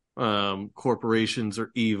worthless, corporations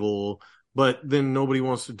are evil, but then nobody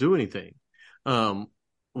wants to do anything.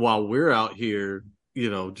 While we're out here,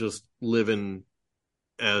 just living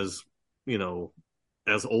as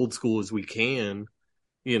old school as we can,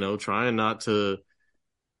 trying not to,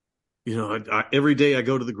 every day I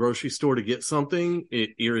go to the grocery store to get something,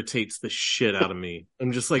 it irritates the shit out of me.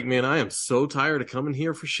 I'm just like, man, I am so tired of coming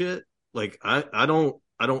here for shit. Like, I don't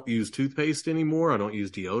use toothpaste anymore. I don't use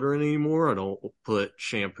deodorant anymore. I don't put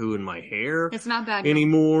shampoo in my hair. It's not bad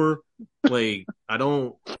anymore. Like,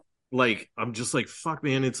 I'm just like, fuck,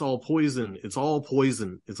 man, it's all poison. It's all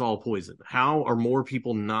poison. It's all poison. How are more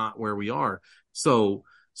people not where we are? So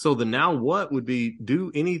the now what would be,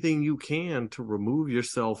 do anything you can to remove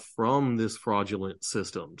yourself from this fraudulent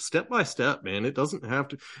system, step by step, man. It doesn't have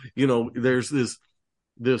to, there's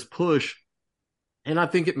this push, and I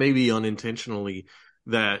think it may be unintentionally,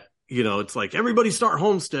 that, it's like, everybody start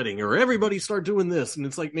homesteading, or everybody start doing this. And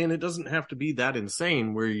it's like, man, it doesn't have to be that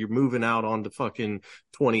insane where you're moving out onto fucking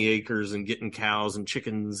 20 acres and getting cows and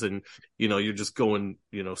chickens, and, you're just going,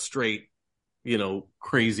 straight,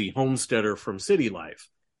 crazy homesteader from city life.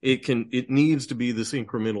 It needs to be this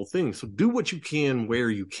incremental thing. So do what you can where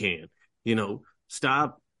you can.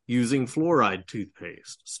 Stop using fluoride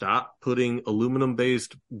toothpaste. Stop putting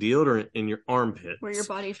aluminum-based deodorant in your armpits. Where your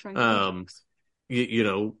body's trying to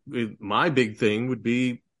my big thing would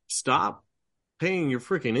be stop paying your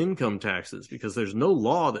freaking income taxes, because there's no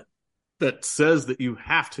law that says that you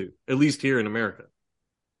have to, at least here in America.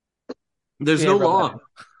 There's no law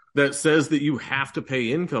that says that you have to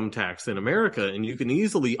pay income tax in America, and you can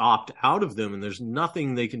easily opt out of them, and there's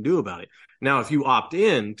nothing they can do about it. Now, if you opt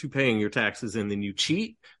in to paying your taxes and then you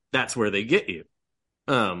cheat, that's where they get you.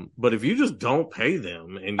 But if you just don't pay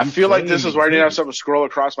them, and I feel like this is where I need to have something scroll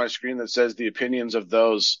across my screen that says the opinions of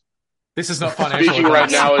those. This is not financial speaking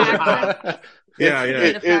right now.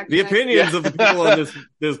 The opinions of the people on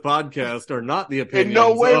this podcast are not the opinions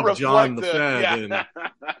of John the Fed.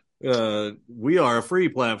 And we are a free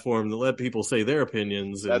platform that let people say their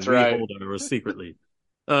opinions, and we hold ours secretly.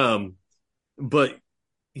 But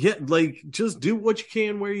yeah, like, just do what you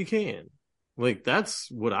can where you can. Like,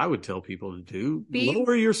 that's what I would tell people to do.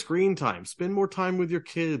 Lower your screen time. Spend more time with your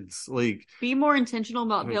kids. Like, be more intentional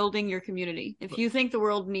about building your community. If you think the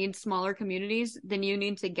world needs smaller communities, then you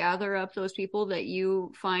need to gather up those people that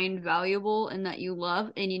you find valuable and that you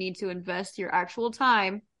love, and you need to invest your actual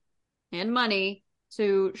time and money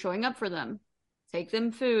to showing up for them. Take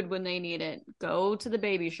them food when they need it. Go to the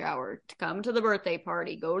baby shower. Come to the birthday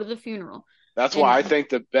party. Go to the funeral. That's why I think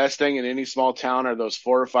the best thing in any small town are those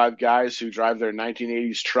 4 or 5 guys who drive their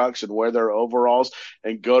 1980s trucks and wear their overalls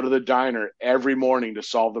and go to the diner every morning to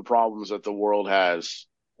solve the problems that the world has.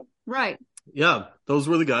 Right. Yeah. Those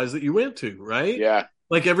were the guys that you went to, right? Yeah.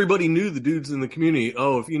 Like, everybody knew the dudes in the community.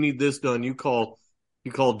 Oh, if you need this done, you call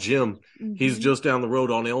You call Jim. He's just down the road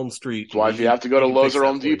on Elm Street. That's why if you have to go to he can Lowe's fix or that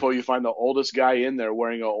Home for you. Depot, you find the oldest guy in there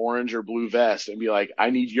wearing an orange or blue vest and be like, I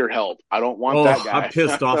need your help. I don't want Oh, that guy. I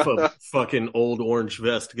pissed off a fucking old orange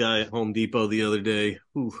vest guy at Home Depot the other day.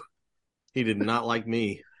 Ooh, he did not like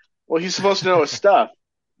me. Well, he's supposed to know his stuff.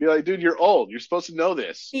 Be like, dude, you're old. You're supposed to know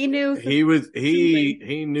this. He knew. He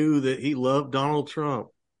knew that he loved Donald Trump.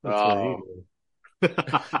 That's what he knew.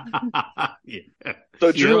 Yeah.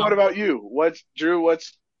 So Drew, what about you? What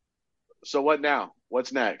now?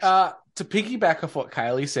 What's next? To piggyback off what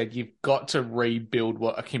Kaylee said, you've got to rebuild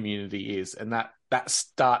what a community is, and that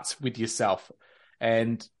starts with yourself.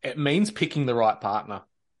 And it means picking the right partner.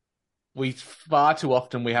 Far too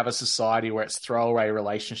often we have a society where it's throwaway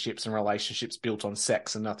relationships and relationships built on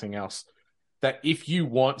sex and nothing else. That if you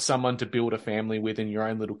want someone to build a family with in your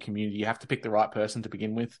own little community, you have to pick the right person to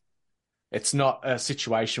begin with. It's not a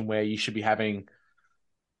situation where you should be having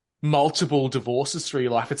multiple divorces through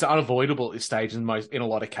your life. It's unavoidable at this stage in a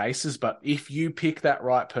lot of cases. But if you pick that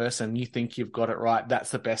right person, you think you've got it right,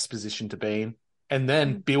 that's the best position to be in. And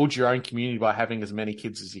then build your own community by having as many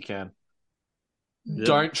kids as you can. Yeah.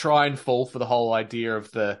 Don't try and fall for the whole idea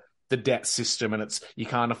of the debt system and you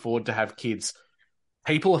can't afford to have kids.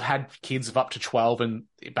 People have had kids of up to 12 and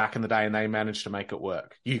back in the day, and they managed to make it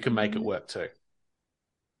work. You can make it work too.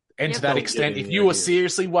 And to that extent, if you are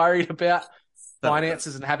seriously worried about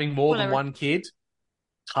finances and having more than one kid,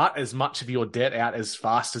 cut as much of your debt out as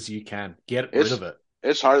fast as you can. Get rid of it.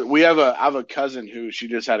 It's hard. I have a cousin who she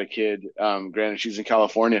just had a kid. Granted, she's in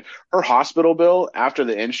California. Her hospital bill after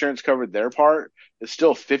the insurance covered their part is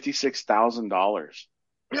still $56,000.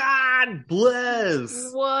 God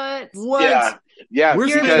bless. What? Yeah. We're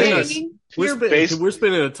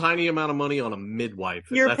spending a tiny amount of money on a midwife.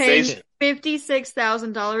 You're paying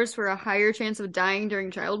 $56,000 for a higher chance of dying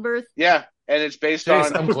during childbirth. Yeah, and it's based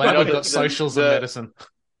on. I'm glad we've got socials and medicine.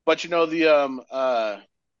 But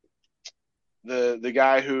the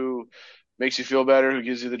guy who makes you feel better, who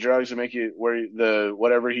gives you the drugs and make you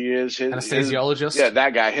whatever he is, anesthesiologist.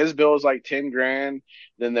 That guy. His bill is like $10,000.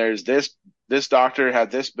 Then there's this doctor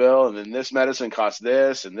had this bill, and then this medicine costs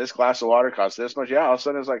this, and this glass of water costs this much. Yeah, all of a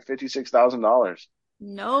sudden it's like $56,000.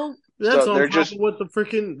 No, that's on top of what the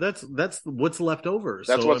freaking that's what's left over.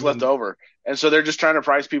 That's what's left over, and so they're just trying to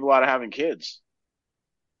price people out of having kids.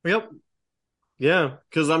 Yep. Yeah,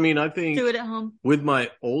 because I think do it at home with my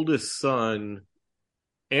oldest son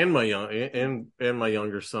and my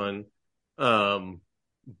younger son.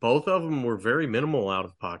 Both of them were very minimal out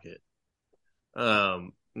of pocket.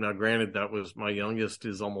 Now, granted, that was my youngest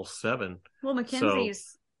is almost 7. Well,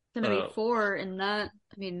 Mackenzie's going to be 4, and that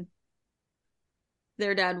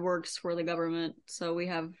their dad works for the government, so we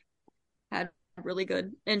have had really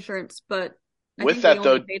good insurance. But I think we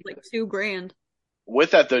only paid like $2,000.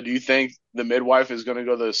 With that, though, do you think the midwife is going to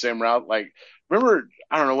go the same route? Like, remember,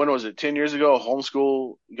 I don't know, when was it? 10 years ago,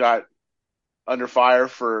 homeschool got under fire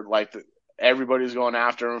for everybody's going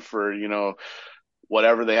after them for,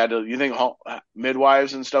 whatever they had to. You think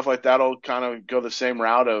midwives and stuff like that will kind of go the same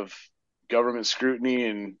route of government scrutiny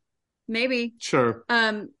and maybe sure.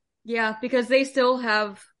 Yeah, because they still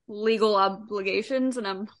have legal obligations, and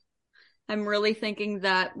I'm really thinking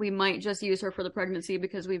that we might just use her for the pregnancy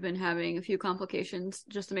because we've been having a few complications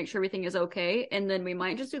just to make sure everything is okay, and then we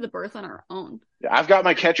might just do the birth on our own. Yeah, I've got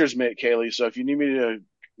my catcher's mitt, Kaylee. So if you need me to,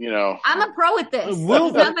 I'm a pro at this. It's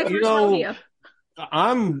not my first rodeo.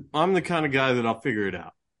 I'm the kind of guy that I'll figure it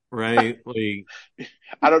out, right?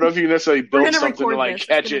 I don't know if you can necessarily build something to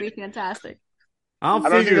catch it. It's be fantastic. I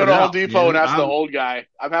don't know if you go to Home Depot and ask the old guy.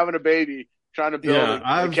 I'm having a baby, trying to build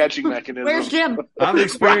a catching mechanism. Where's Jim? I've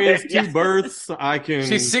experienced 2 births.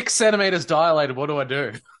 She's 6 centimeters dilated. What do I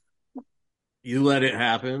do? You let it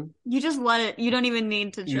happen. You just let it. You don't even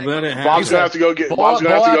need to check. You let it happen. Bob's gonna have to go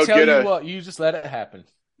get. You just let it happen.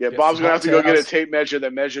 Yeah, Bob's going to have to go get a tape measure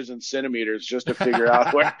that measures in centimeters just to figure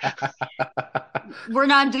out where. We're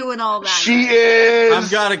not doing all that. She is. I've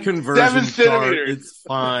got a conversion chart. It's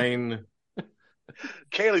fine.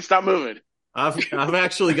 Kaylee, stop moving. I've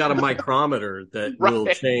actually got a micrometer that will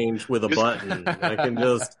change with a button.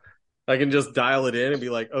 I can just dial it in and be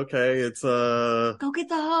like, okay, it's Go get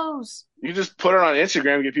the hose. You just put it on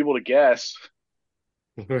Instagram and get people to guess.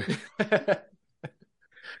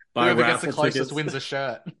 Whoever gets the closest wins a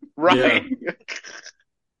shirt. Right.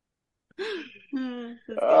 You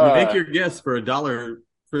make your guess for $1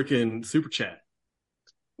 freaking super chat.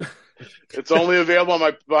 It's only available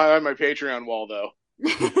behind my Patreon wall, though.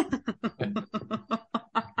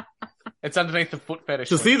 It's underneath the foot fetish.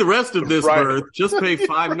 To see the rest of this birth, just pay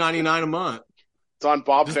 $5.99 a month. It's on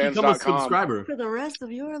bobfans.com. Become a subscriber for the rest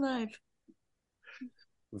of your life.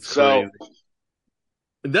 So,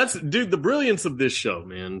 That's, dude, the brilliance of this show,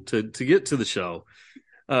 man, to get to the show,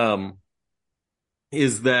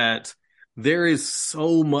 is that there is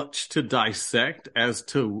so much to dissect as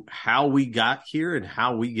to how we got here and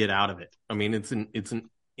how we get out of it. I mean, it's an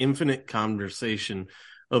infinite conversation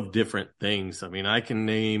of different things. I mean, I can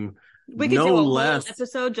name We could do a whole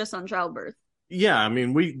episode just on childbirth. Yeah, I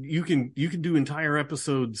mean, you can do entire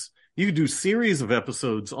episodes. You could do series of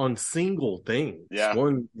episodes on single things. Yeah.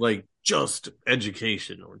 One, like, just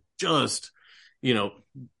education, or just,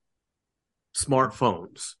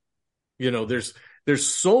 smartphones.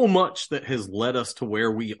 There's so much that has led us to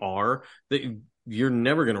where we are that you're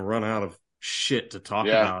never going to run out of shit to talk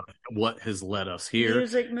about what has led us here.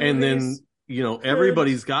 Music, movies, and then,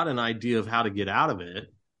 everybody's got an idea of how to get out of it.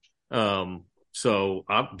 So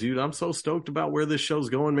I'm so stoked about where this show's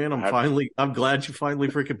going, man. I'm glad you finally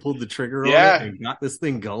freaking pulled the trigger on it and got this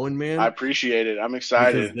thing going, man. I appreciate it. I'm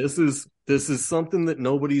excited. Because this is something that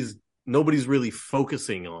nobody's really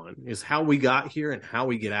focusing on, is how we got here and how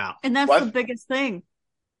we get out. And that's the biggest thing.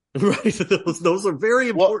 Right. Those are very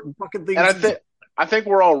important fucking things. And I think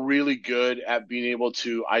we're all really good at being able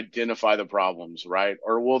to identify the problems, right?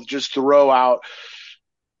 Or we'll just throw out,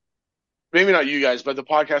 maybe not you guys, but the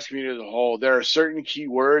podcast community as a whole, there are certain key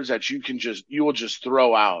words that you will just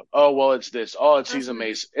throw out. Oh, well, it's this. Oh, he's a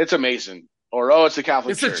Mason. It's a Mason. Or, oh, it's the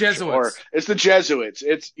Catholic Church. It's the Jesuits. Or it's the Jesuits.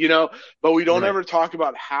 It's, but we don't ever talk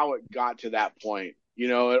about how it got to that point,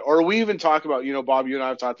 or we even talk about, Bob, you and I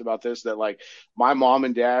have talked about this, that like my mom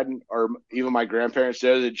and dad, or even my grandparents,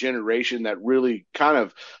 they're the generation that really kind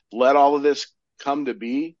of let all of this come to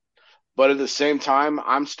be. But at the same time,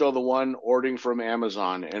 I'm still the one ordering from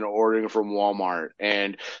Amazon and ordering from Walmart.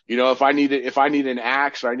 And, if I need an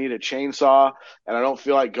axe, or I need a chainsaw, and I don't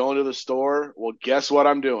feel like going to the store, well, guess what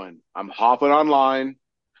I'm doing? I'm hopping online.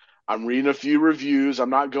 I'm reading a few reviews.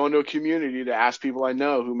 I'm not going to a community to ask people I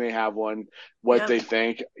know who may have one what they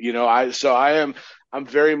think. I'm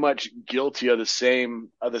very much guilty of the same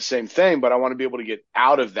thing, but I want to be able to get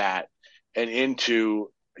out of that and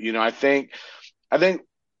into, I think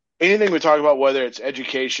anything we talk about, whether it's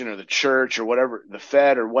education or the church or whatever, the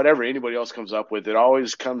Fed or whatever anybody else comes up with, it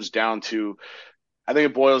always comes down to, I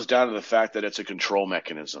think it boils down to the fact that it's a control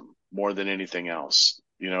mechanism more than anything else.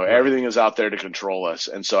 Everything is out there to control us.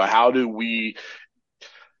 And so how do we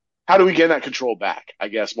get that control back? I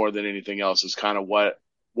guess more than anything else is kind of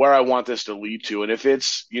where I want this to lead to. And if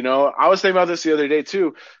it's, I was thinking about this the other day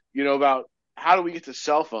too, about how do we get to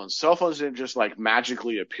cell phones? Cell phones didn't just like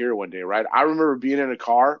magically appear one day, right? I remember being in a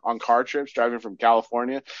car on car trips, driving from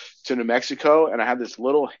California to New Mexico, and I had this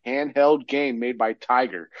little handheld game made by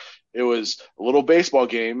Tiger. It was a little baseball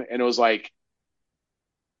game, and it was like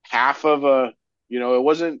half of it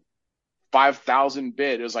wasn't 5,000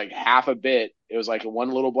 bit. It was like half a bit. It was like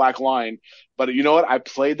one little black line. But you know what? I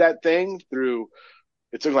played that thing through.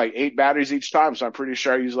 It took like 8 batteries each time, so I'm pretty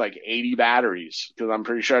sure I used like 80 batteries, because I'm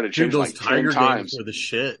pretty sure I had to change like 10 times. For the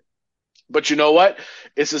shit. But you know what?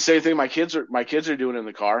 It's the same thing my kids are doing in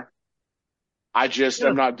the car. I just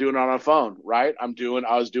am not doing it on a phone, right? I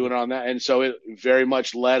was doing it on that, and so it very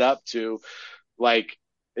much led up to, like,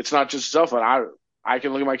 it's not just a cell phone. I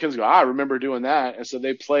can look at my kids and go, I remember doing that, and so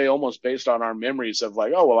they play almost based on our memories of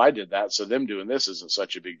like, oh well, I did that, so them doing this isn't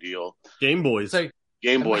such a big deal. Game Boys,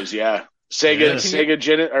 yeah. Sega,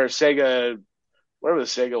 whatever the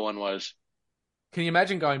Sega one was. Can you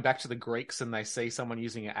imagine going back to the Greeks and they see someone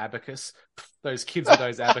using an abacus? Those kids with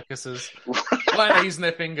those abacuses. Why are they using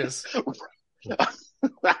their fingers?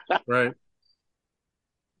 Right.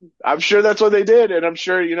 I'm sure that's what they did, and I'm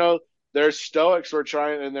sure, their Stoics were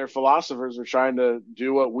trying, and their philosophers were trying to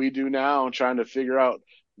do what we do now, and trying to figure out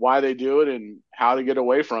why they do it and how to get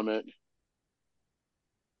away from it.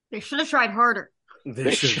 They should have tried harder.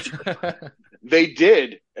 They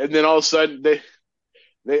did, and then all of a sudden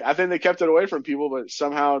I think they kept it away from people, but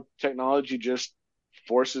somehow technology just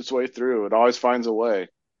forced its way through. It always finds a way.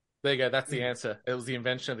 There you go. That's the answer. It was the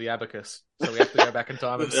invention of the abacus. So we have to go back in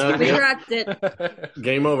time. And we cracked it.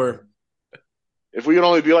 Game over. If we could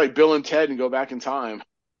only be like Bill and Ted and go back in time.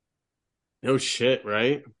 No shit,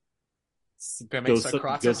 right? Go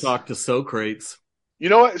talk to Socrates. You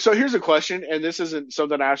know what? So here's a question, and this isn't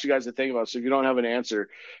something I asked you guys to think about. So if you don't have an answer,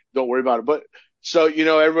 don't worry about it. But so,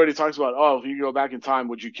 everybody talks about, oh, if you go back in time,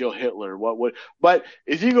 would you kill Hitler? But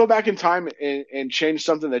if you go back in time and change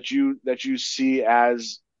something that you see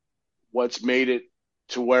as what's made it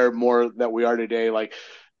to where more that we are today, like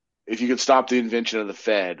if you could stop the invention of the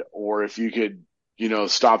Fed, or if you could,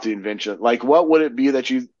 stop the invention, like what would it be that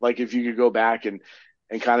you, like if you could go back and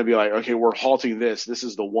kind of be like, okay, we're halting this. This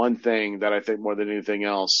is the one thing that I think more than anything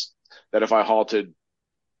else that if I halted,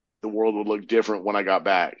 the world would look different when I got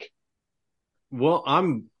back. Well,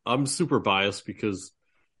 I'm super biased because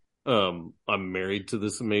I'm married to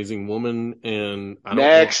this amazing woman, and I don't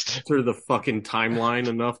want to alter the fucking timeline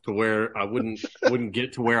enough to where I wouldn't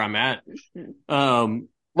get to where I'm at.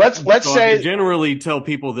 Let's say I generally tell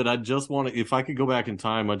people that I just want to, if I could go back in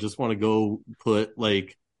time, I just want to go put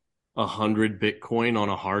like 100 Bitcoin on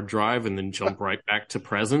a hard drive and then jump right back to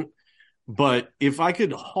present. But if I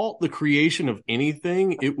could halt the creation of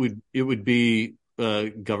anything, it would be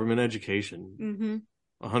government education.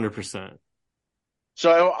 100%.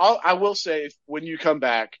 So I will say, when you come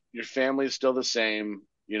back, your family is still the same.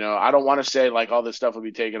 You know, I don't want to say like all this stuff will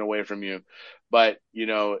be taken away from you, but you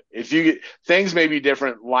know, if you get things may be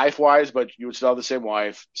different life wise, but you would still have the same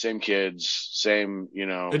wife, same kids, same, you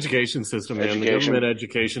know, education system. Man, the government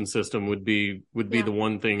education system would be the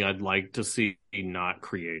one thing I'd like to see not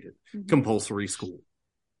created. Compulsory school.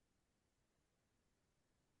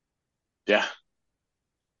 Yeah.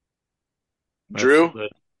 Drew?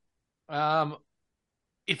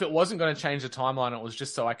 If it wasn't going to change the timeline, it was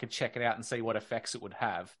just so I could check it out and see what effects it would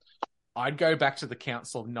have, I'd go back to the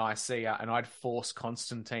Council of Nicaea and I'd force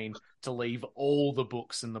Constantine to leave all the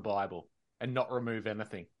books in the Bible and not remove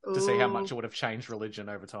anything to see how much it would have changed religion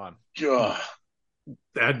over time.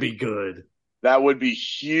 That'd be good. That would be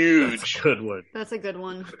huge. That's a good one. That's a good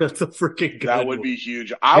one. That's a freaking good one. That would be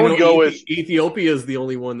huge. I would go with Ethiopia is the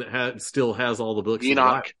only one that still has all the books.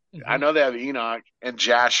 Enoch. I know they have Enoch and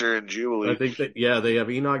Jasher and Jubilee. I think that they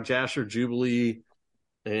have Enoch, Jasher, Jubilee,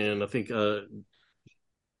 and I think I'm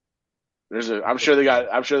sure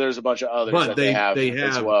there's a bunch of others that they have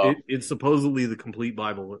as well. It's supposedly the complete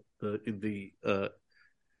Bible. The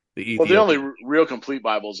only real complete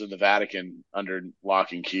Bible is in the Vatican under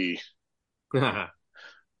lock and key.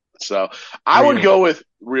 So I would go with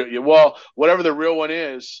whatever the real one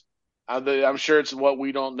is. I'm sure it's what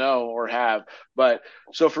we don't know or have, but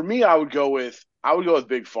so for me, I would go with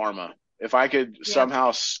Big Pharma. If I could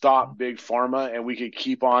somehow stop Big Pharma and we could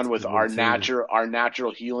keep on with our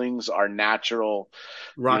natural healings, our natural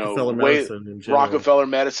Rockefeller medicine in general. Rockefeller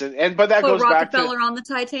medicine, but that goes back to Rockefeller on the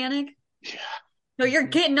Titanic. Yeah. No, you're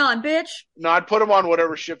getting on, bitch. No, I'd put him on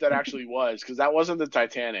whatever ship that actually was, because that wasn't the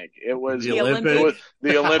Titanic. It was the Olympic. It was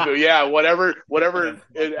the Olympic. Yeah, whatever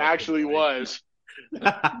it actually was.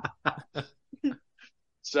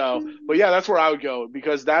 So, but yeah, that's where I would go,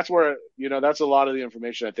 because that's where, that's a lot of the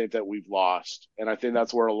information I think that we've lost. And I think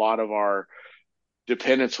that's where a lot of our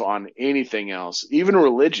dependence on anything else, even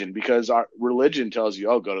religion, because our religion tells you,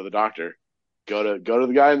 go to the doctor, go to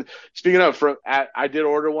the guy. Speaking of, I did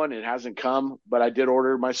order one. It hasn't come, but I did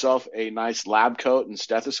order myself a nice lab coat and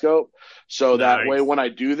stethoscope. So that way, when I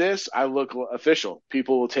do this, I look official.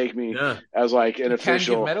 People will take me as like an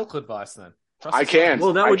official. Can give medical advice then. I can.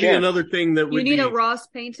 Well, that would be another thing that would you need a Ross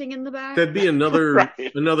painting in the back. That'd be another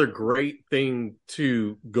another great thing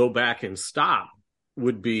to go back and stop.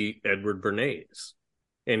 Would be Edward Bernays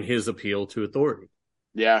and his appeal to authority.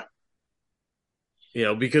 Yeah.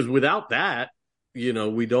 Because without that,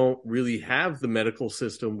 we don't really have the medical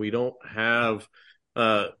system. We don't have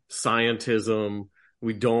scientism.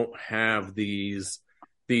 We don't have these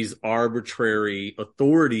arbitrary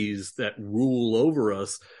authorities that rule over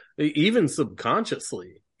us. Even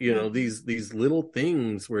subconsciously, these little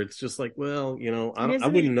things where it's just like, well, I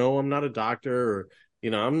wouldn't know. I'm not a doctor, or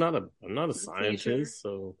I'm not a scientist.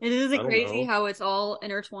 So isn't it crazy how it's all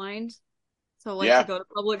intertwined? So to go to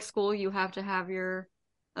public school, you have to have your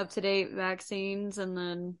up-to-date vaccines, and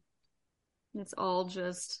then it's all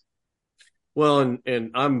just. Well,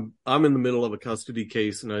 and I'm in the middle of a custody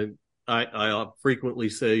case, and I frequently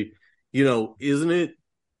say, isn't it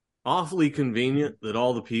awfully convenient that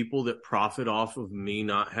all the people that profit off of me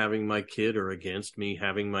not having my kid are against me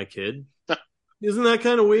having my kid? Isn't that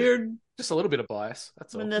kind of weird? Just a little bit of bias.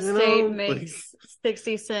 That's all. When the state makes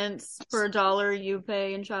 60 cents per dollar you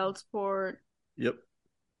pay in child support. Yep.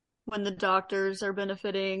 When the doctors are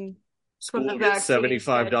benefiting from the vaccine.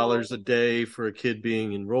 $75 a day for a kid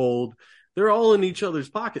being enrolled. They're all in each other's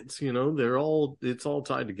pockets, it's all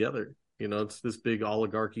tied together. It's this big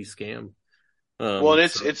oligarchy scam. Well,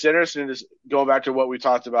 it's interesting, just going back to what we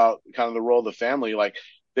talked about, kind of the role of the family. Like,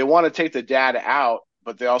 they want to take the dad out,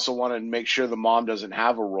 but they also want to make sure the mom doesn't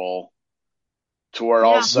have a role, to where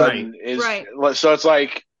all of a sudden So it's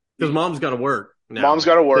like, because mom's got to work. Now. Mom's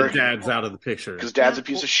got to work. Dad's out of the picture because dad's a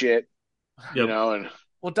piece of shit. Yep. And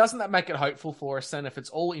well, doesn't that make it hopeful for us then? If it's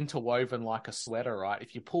all interwoven like a sweater, right?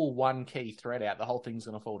 If you pull one key thread out, the whole thing's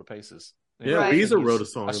going to fall to pieces. Yeah, Weezer wrote a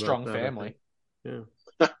song about strong that, family. Yeah.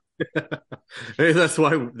 Hey, that's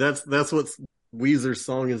what Weezer's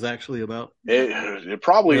song is actually about. It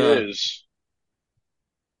probably is.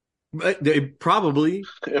 But they probably.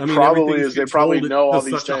 It I mean, probably everything's is. They probably controlled know all to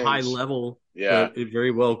these such a high things. level Yeah. that it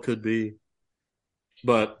very well could be.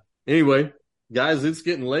 But anyway, guys, it's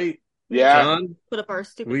getting late. Yeah. John, Put up our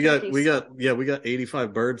stupid we turkeys. got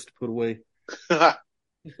 85 birds to put away.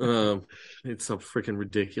 It's a freaking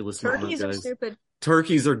ridiculous number, Turkeys are guys. stupid.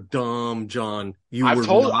 Turkeys are dumb, John.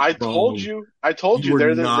 I told you were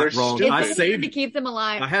they're not wrong. stupid. It's to keep them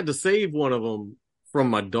alive. I had to save one of them from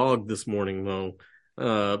my dog this morning,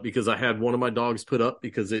 though, because I had one of my dogs put up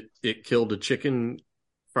because it killed a chicken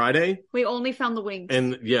Friday. We only found the wings.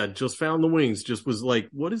 And yeah, just found the wings. Just was like,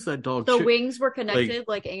 what is that dog? The wings were connected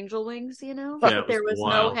like angel wings, you know? Yeah, there was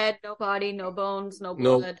wild. no head, no body, no bones, no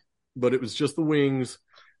blood. Nope. But it was just the wings.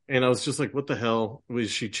 And I was just like, what the hell was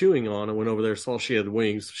she chewing on? I went over there, saw she had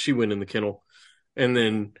wings. She went in the kennel. And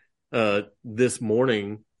then this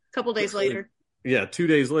morning. A couple days later. Yeah, 2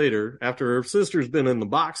 days later, after her sister's been in the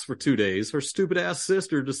box for 2 days, her stupid ass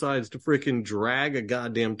sister decides to freaking drag a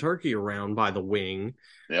goddamn turkey around by the wing.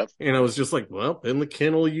 Yep. And I was just like, well, in the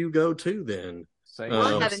kennel you go too then.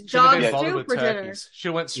 Having dogs too for dinner. She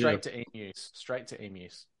went straight to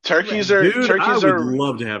emus. Turkeys I are would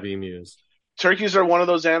love to have emus. Turkeys are one of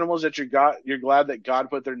those animals that you're glad that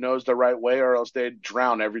God put their nose the right way, or else they'd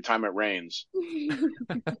drown every time it rains.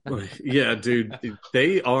 Yeah, dude,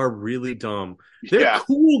 they are really dumb. They're Yeah.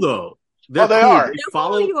 cool though. They cool. are. They They'll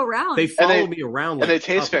follow you around. They follow me around, like and they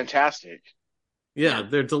taste puppies. fantastic. Yeah,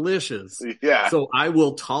 they're delicious. Yeah. So I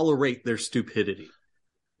will tolerate their stupidity.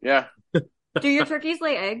 Yeah. Do your turkeys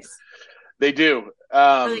lay eggs? They do.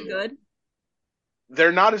 Are they good?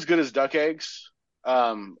 They're not as good as duck eggs.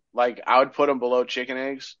 Like I would put them below chicken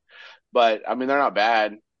eggs, but I mean they're not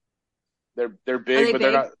bad. They're big,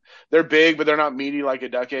 but they're big, but they're not meaty like a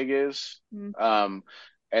duck egg is. Mm-hmm.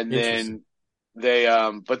 And then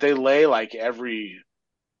but they lay like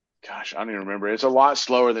gosh, I don't even remember. It's a lot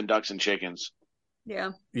slower than ducks and chickens.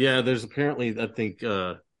 Yeah. Yeah, there's apparently, I think,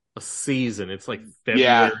 a season. It's like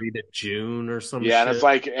February to June or something. Yeah, and it's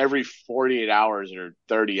like every 48 hours or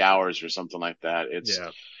 30 hours or something like that. It's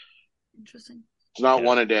interesting. It's not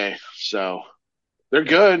one a day. So they're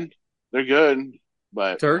good. They're good.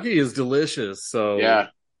 But turkey is delicious. So yeah.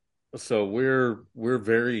 So we're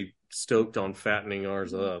very stoked on fattening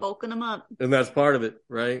ours up. Bulking them up. And that's part of it,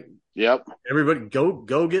 right? Yep. Everybody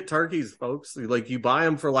go get turkeys, folks. Like you buy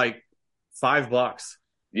them for like $5.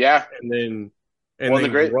 Yeah. And then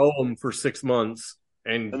grow them for 6 months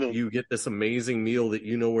and you get this amazing meal that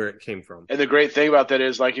you know where it came from. And the great thing about that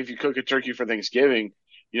is, like, if you cook a turkey for Thanksgiving,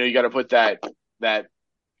 you got to put that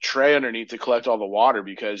tray underneath to collect all the water,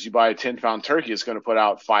 because you buy a 10-pound turkey, it's going to put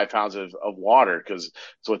out 5 pounds of water, because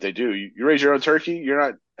it's what they do. You raise your own turkey, you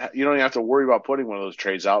don't even have to worry about putting one of those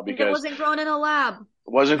trays out, because it wasn't grown in a lab.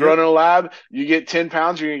 Grown in a lab. You get 10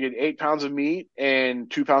 pounds, you're going to get 8 pounds of meat and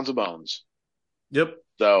 2 pounds of bones. Yep.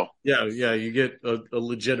 So yeah, you get a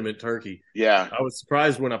legitimate turkey. Yeah. I was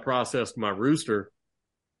surprised when I processed my rooster,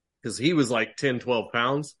 because he was like 10, 12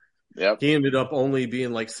 pounds. Yep. He ended up only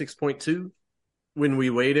being like 6.2 when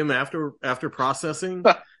we weighed him after processing.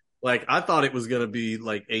 Like I thought it was going to be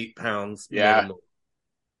like 8 pounds. Yeah. Minimum.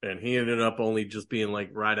 And he ended up only just being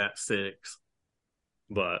like right at 6.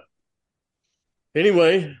 But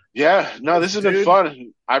anyway. Yeah. No, this has been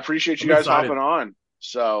fun. I appreciate you guys hopping on.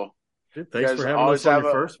 So dude, thanks for having us on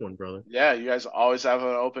your first one, brother. Yeah, you guys always have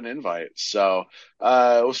an open invite. So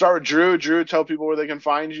we'll start with Drew. Drew, tell people where they can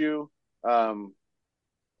find you. A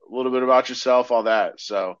little bit about yourself, all that.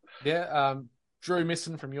 So Drew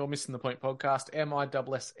Misson from You're Missing the Point podcast,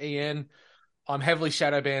 MISSEN. I'm heavily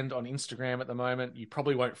shadow banned on Instagram at the moment. You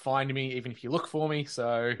probably won't find me even if you look for me.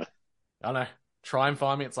 So I don't know, try and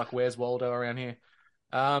find me. It's like Where's Waldo around here.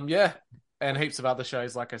 And heaps of other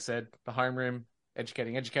shows, like I said, The Homeroom,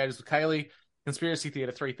 Educating Educators with Kaylee, Conspiracy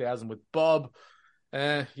Theater 3000 with Bob.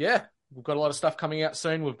 We've got a lot of stuff coming out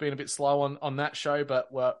soon. We've been a bit slow on that show,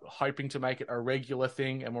 but we're hoping to make it a regular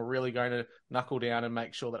thing, and we're really going to knuckle down and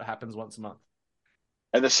make sure that it happens once a month.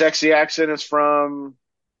 And the sexy accent is from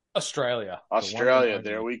Australia.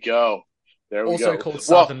 There we go. Also called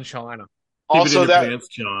Southern China. Also pants,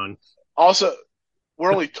 John. Also,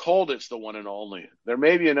 we're only told it's the one and only. There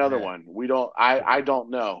may be another one. We don't. I don't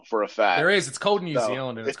know for a fact. There is. It's called New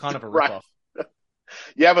Zealand, and it's kind of a ripoff.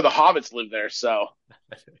 Yeah, but the hobbits live there, so.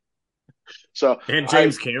 And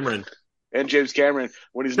James Cameron. And James Cameron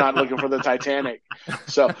when he's not looking for the Titanic.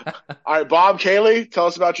 So, all right, Bob, Kaylee, tell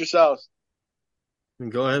us about yourselves.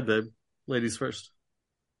 Go ahead, babe. Ladies first.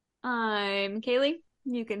 I'm Kaylee.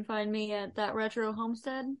 You can find me at That Retro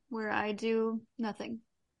Homestead, where I do nothing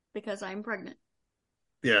because I'm pregnant.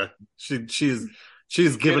 Yeah, she's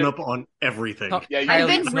She's given up on everything. Yeah, I've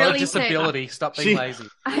been it's not really a disability. Stop being lazy.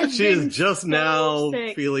 She is just now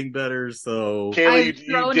feeling better, so Kaylee, you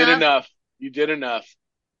thrown did up. enough. You did enough.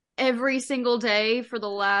 Every single day for the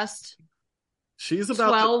last she's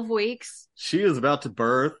about 12 weeks. She is about to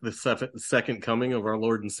birth the second coming of our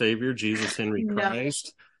Lord and Savior, Jesus Henry No.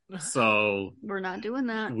 Christ. So We're not doing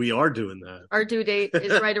that. we are doing that. Our due date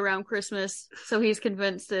is right around Christmas, so he's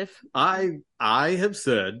convinced if I have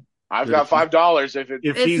said I've got $5 if if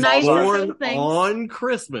It's he's nice to born say things. on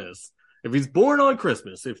Christmas,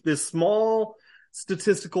 if this small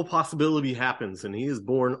statistical possibility happens and he is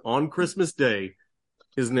born on Christmas Day,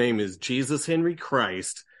 his name is Jesus Henry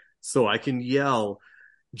Christ, so I can yell,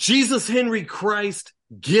 Jesus Henry Christ,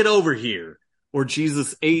 get over here, or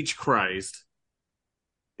Jesus H. Christ.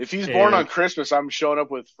 If he's born on Christmas, I'm showing up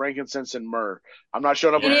with frankincense and myrrh. I'm not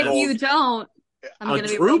showing up And with if gold. you don't, I'm gonna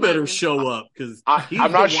be Drew real better mad. show up because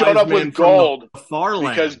I'm not showing up with gold far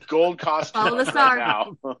land. because gold costs Follow the right star.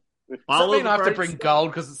 now. Does that Follow mean the I have to bright bring star. gold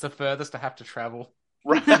because it's the furthest I have to travel?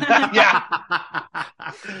 Right. Yeah.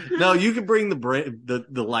 No, you can bring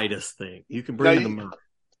the lightest thing. You can bring the myrrh.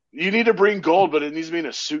 You need to bring gold, but it needs to be in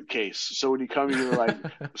a suitcase. So when you come, you can like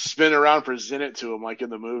spin around, present it to him like in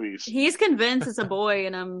the movies. He's convinced it's a boy,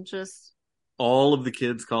 and I'm just All of the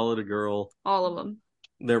kids call it a girl. all of them.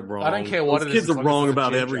 They're wrong. I don't care what Those it is, kids as are long as wrong it's a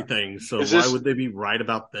about ginger. everything. So Is why this- would they be right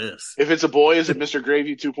about this? If it's a boy, is it Mr.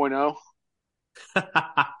 Gravy 2.0?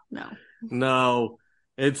 No, No,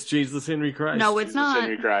 it's Jesus Henry Christ. no, it's Jesus not.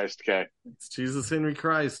 Henry Christ. Okay. It's Jesus Henry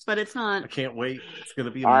Christ. But it's I not. can't wait. It's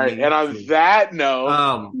gonna be All right. amazing. And on that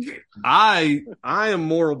note, I am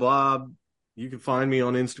Moral Bob. You can find me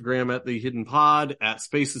on Instagram at The Hidden Pod, at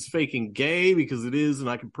Spaces Faking Gay, because it is, and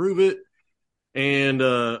I can prove it. And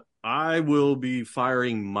I will be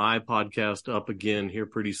firing my podcast up again here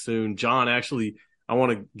pretty soon. John, actually, I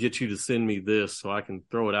want to get you to send me this so I can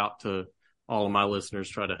throw it out to all of my listeners,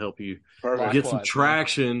 try to help you perfect. get some Likewise,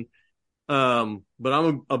 traction. But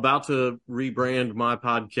I'm about to rebrand my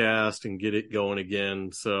podcast and get it going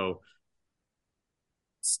again. So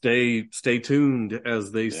stay tuned,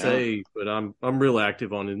 as they say. But I'm real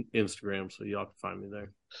active on Instagram, so y'all can find me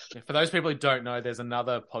there. Yeah, for those people who don't know, there's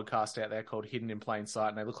another podcast out there called Hidden in Plain Sight,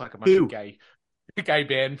 and they look like a bunch of gay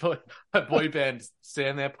band, boy band,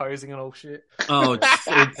 standing there posing and all shit. Oh,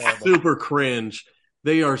 it's super cringe.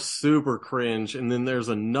 They are super cringe. And then there's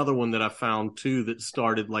another one that I found too that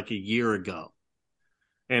started like a year ago,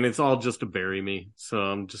 and it's all just to bury me. So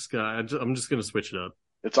I'm just gonna switch it up.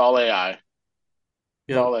 It's all AI.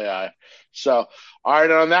 It's Yeah. all AI. So, all right.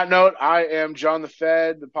 On that note, I am John the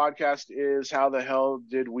Fed. The podcast is How the Hell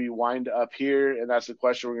Did We Wind Up Here? And that's the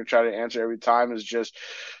question we're going to try to answer every time, is just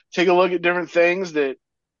take a look at different things that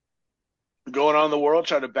going on in the world,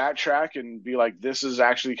 try to backtrack and be like, this is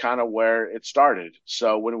actually kind of where it started.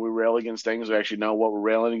 So when we rail against things, we actually know what we're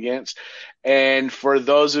railing against. And for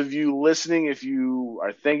those of you listening, if you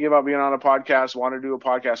are thinking about being on a podcast, want to do a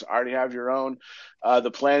podcast, already have your own, the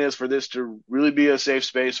plan is for this to really be a safe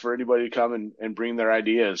space for anybody to come and bring their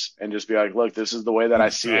ideas and just be like, look, this is the way that I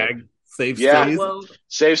see it. Safe Yeah. space. Whoa.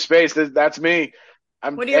 Safe space. That's me.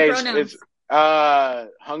 What are your pronouns?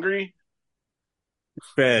 It's hungry.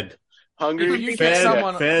 Fed. Hungry. If you get Fed,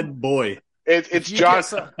 someone- fed boy. It's If you John, get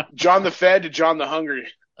some- John the Fed to John the Hungry.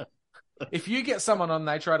 If you get someone on,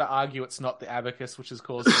 they try to argue it's not the abacus which has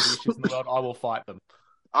caused the issues in the world, I will fight them.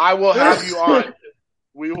 I will have you on.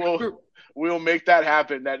 We will make that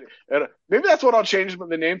happen. Maybe that's what I'll change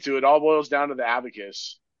the name to. It all boils down to the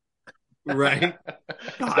abacus. Right?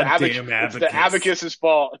 God The abacus. damn It's abacus. the abacus's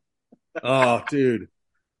fault. Oh, dude.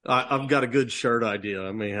 I've got a good shirt idea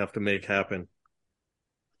I may have to make happen.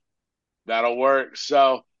 That'll work.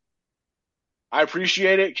 So I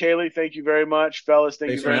appreciate it. Kaylee, thank you very much. Fellas,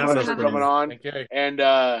 thank Thanks you very for much having for us, coming on. Thank you.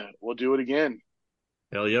 And we'll do it again.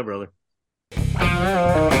 Hell yeah, brother.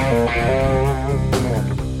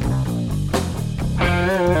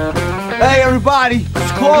 Hey everybody,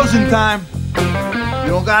 it's closing time. You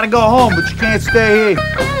don't gotta go home, but you can't stay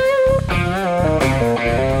here.